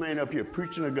 This man up here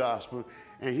preaching a gospel,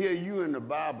 and here you in the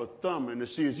Bible thumbing to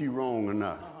see is he wrong or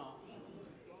not.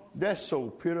 That's so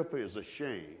pitiful, it's a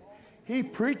shame. He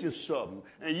preaches something,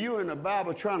 and you in the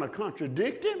Bible trying to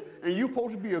contradict him, and you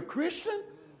supposed to be a Christian?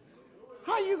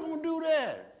 How you going to do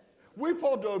that? We're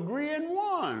supposed to agree in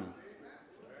one.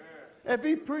 If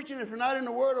he preaching, if it's not in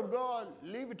the Word of God,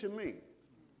 leave it to me.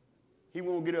 He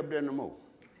won't get up there no more.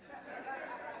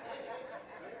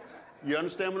 You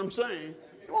understand what I'm saying?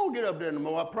 He won't get up there no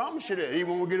more. I promise you that. He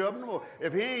won't get up no more.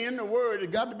 If he ain't in the Word,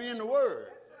 it got to be in the Word.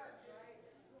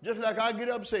 Just like I get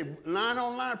up and say, line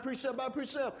on line, precept by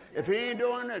precept. If he ain't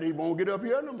doing that, he won't get up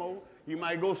here no more. He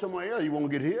might go somewhere else. He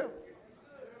won't get here.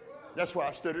 That's why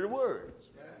I study the Word.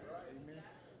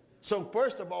 So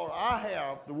first of all, I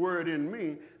have the Word in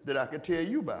me that I can tell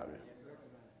you about it.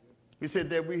 He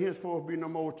said that we henceforth be no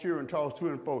more children tossed to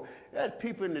and fro. There's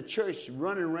people in the church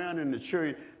running around in the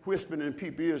church, whispering in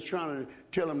people's ears, trying to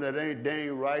tell them that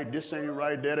ain't right, this ain't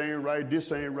right, that ain't right,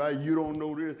 this ain't right, you don't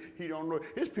know this, he don't know.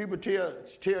 His people tell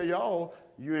y'all,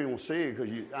 you ain't gonna say it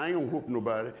because I ain't gonna whoop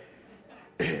nobody.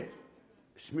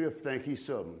 Smith think he's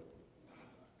something.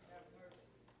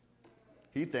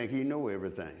 He think he know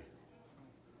everything.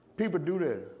 People do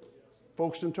that.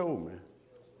 Folks done told me.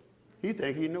 He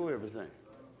think he know everything.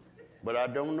 But I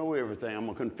don't know everything. I'm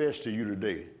going to confess to you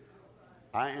today.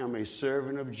 I am a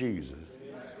servant of Jesus.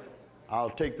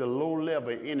 I'll take the low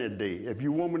level any day. If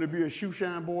you want me to be a shoe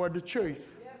shine boy at the church,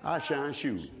 I shine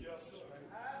shoes.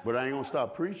 But I ain't going to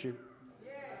stop preaching.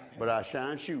 But I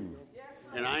shine shoes.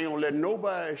 And I ain't going to let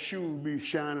nobody's shoes be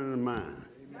shining than mine.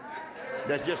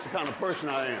 That's just the kind of person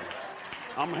I am.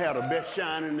 I'm going to have the best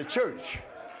shine in the church.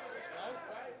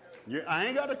 I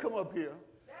ain't got to come up here.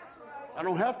 I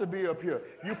don't have to be up here.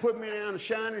 You put me down to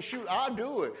shine and shoot, I'll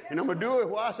do it. And I'm going to do it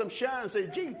while I'm shining and say,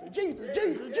 Jesus, Jesus,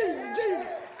 Jesus, Jesus, Jesus.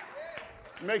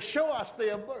 Make sure I stay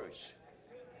abreast.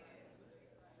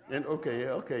 And okay,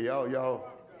 y'all.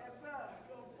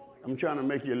 I'm trying to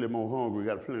make you a little more hungry. We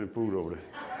got plenty of food over there.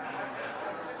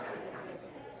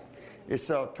 It's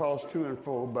all tossed to and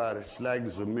fro by the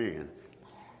slackness of men.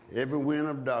 Every wind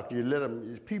of doctrine, you let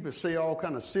them, people say all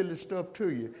kind of silly stuff to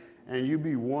you, and you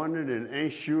be wondering and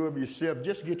ain't sure of yourself.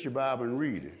 Just get your Bible and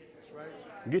read it. That's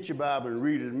right. Get your Bible and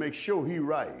read it and make sure he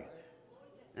right.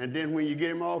 And then when you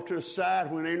get him off to the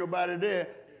side, when ain't nobody there,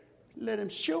 let him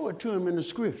show it to him in the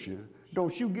scripture.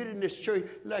 Don't you get in this church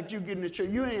like you get in this church.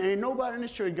 You ain't nobody in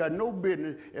this church got no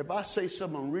business. If I say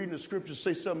something, I'm reading the scripture,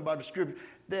 say something about the scripture,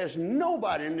 there's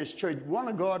nobody in this church. One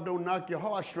of God don't knock your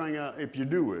heartstring out if you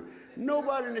do it.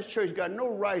 Nobody in this church got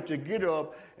no right to get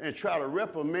up and try to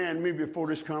reprimand me before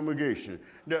this congregation.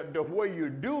 The way you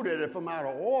do that, if I'm out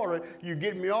of order, you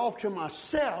get me off to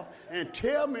myself and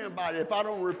tell me about it. If I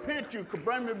don't repent, you could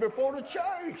bring me before the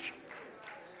church.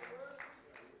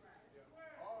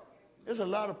 There's a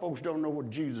lot of folks don't know what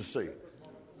Jesus said.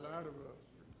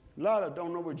 A lot of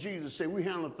don't know what Jesus said. We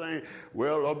handle things,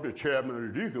 well, up the chairman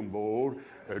of the deacon board,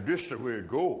 and this is the way it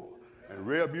goes. And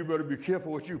Reb, you better be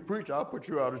careful what you preach. I'll put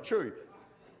you out of church.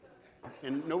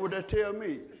 And know what that tell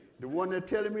me? The one that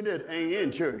telling me that ain't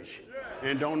in church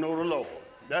and don't know the Lord.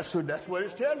 That's what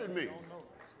it's telling me.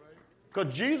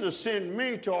 Because Jesus sent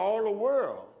me to all the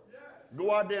world.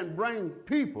 Go out there and bring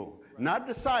people. Not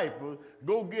disciples.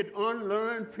 Go get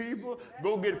unlearned people.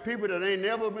 Go get people that ain't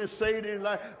never been saved in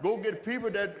life. Go get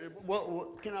people that,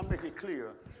 can I make it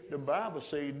clear? The Bible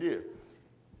says this.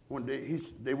 When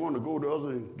they want to go to others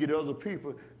and get other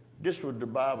people, this is what the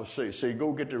Bible says. Say,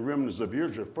 go get the remnants of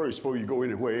Israel first before you go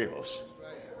anywhere else.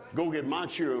 Go get my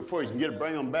children first and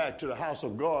bring them back to the house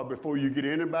of God before you get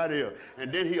anybody else. And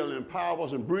then he'll empower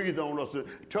us and breathe on us and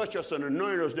touch us and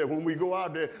anoint us that when we go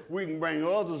out there, we can bring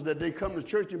others that they come to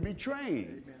church and be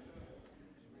trained.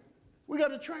 We got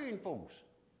to train folks.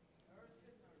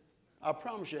 I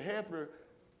promise you, half the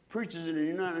preachers in the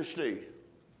United States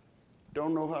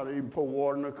don't know how to even pour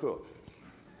water in a cup.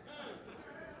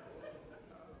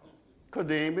 Because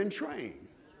they ain't been trained.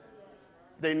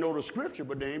 They know the scripture,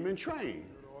 but they ain't been trained.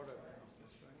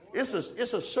 It's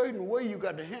a certain way you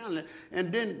got to handle it. And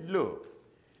then, look,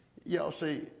 y'all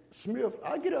say, Smith,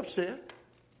 I get upset.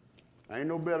 I ain't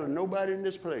no better than nobody in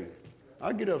this place.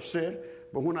 I get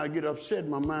upset, but when I get upset,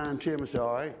 my mind tells me, say,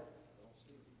 all right.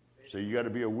 So you got to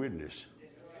be a witness.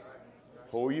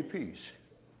 Hold your peace.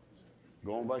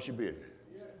 Go on about your business.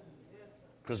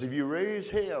 Because if you raise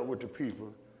hell with the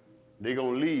people, they're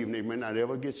going to leave and they may not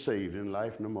ever get saved in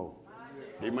life no more.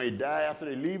 They may die after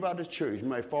they leave out the church. You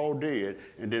may fall dead,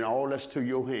 and then all that's to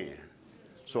your hand.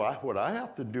 So what I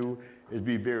have to do is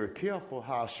be very careful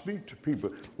how I speak to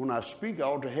people. When I speak, I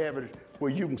ought to have it where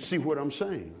you can see what I'm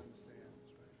saying.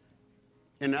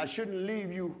 And I shouldn't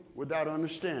leave you without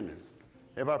understanding.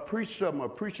 If I preach something, I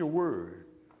preach a word,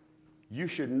 you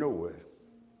should know it,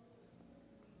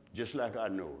 just like I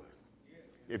know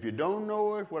it. If you don't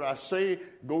know it, what I say,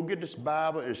 go get this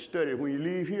Bible and study it. When you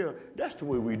leave here, that's the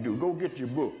way we do. Go get your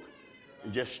book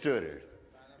and just study it.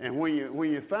 And when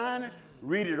you find it,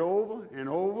 read it over and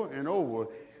over and over.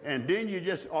 And then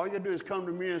all you do is come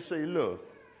to me and say, look,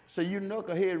 say, you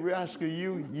knucklehead rascal,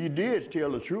 you did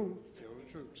tell the truth. Tell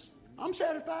the truth. I'm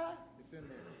satisfied. It's in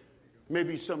there.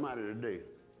 Maybe somebody today.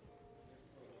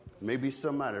 Maybe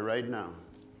somebody right now.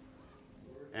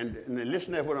 And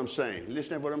listen to what I'm saying.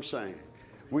 Listen to what I'm saying.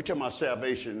 We're talking about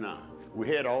salvation now. We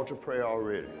had altar prayer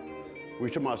already. We're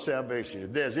talking about salvation.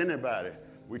 If there's anybody,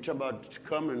 we're talking about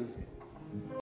coming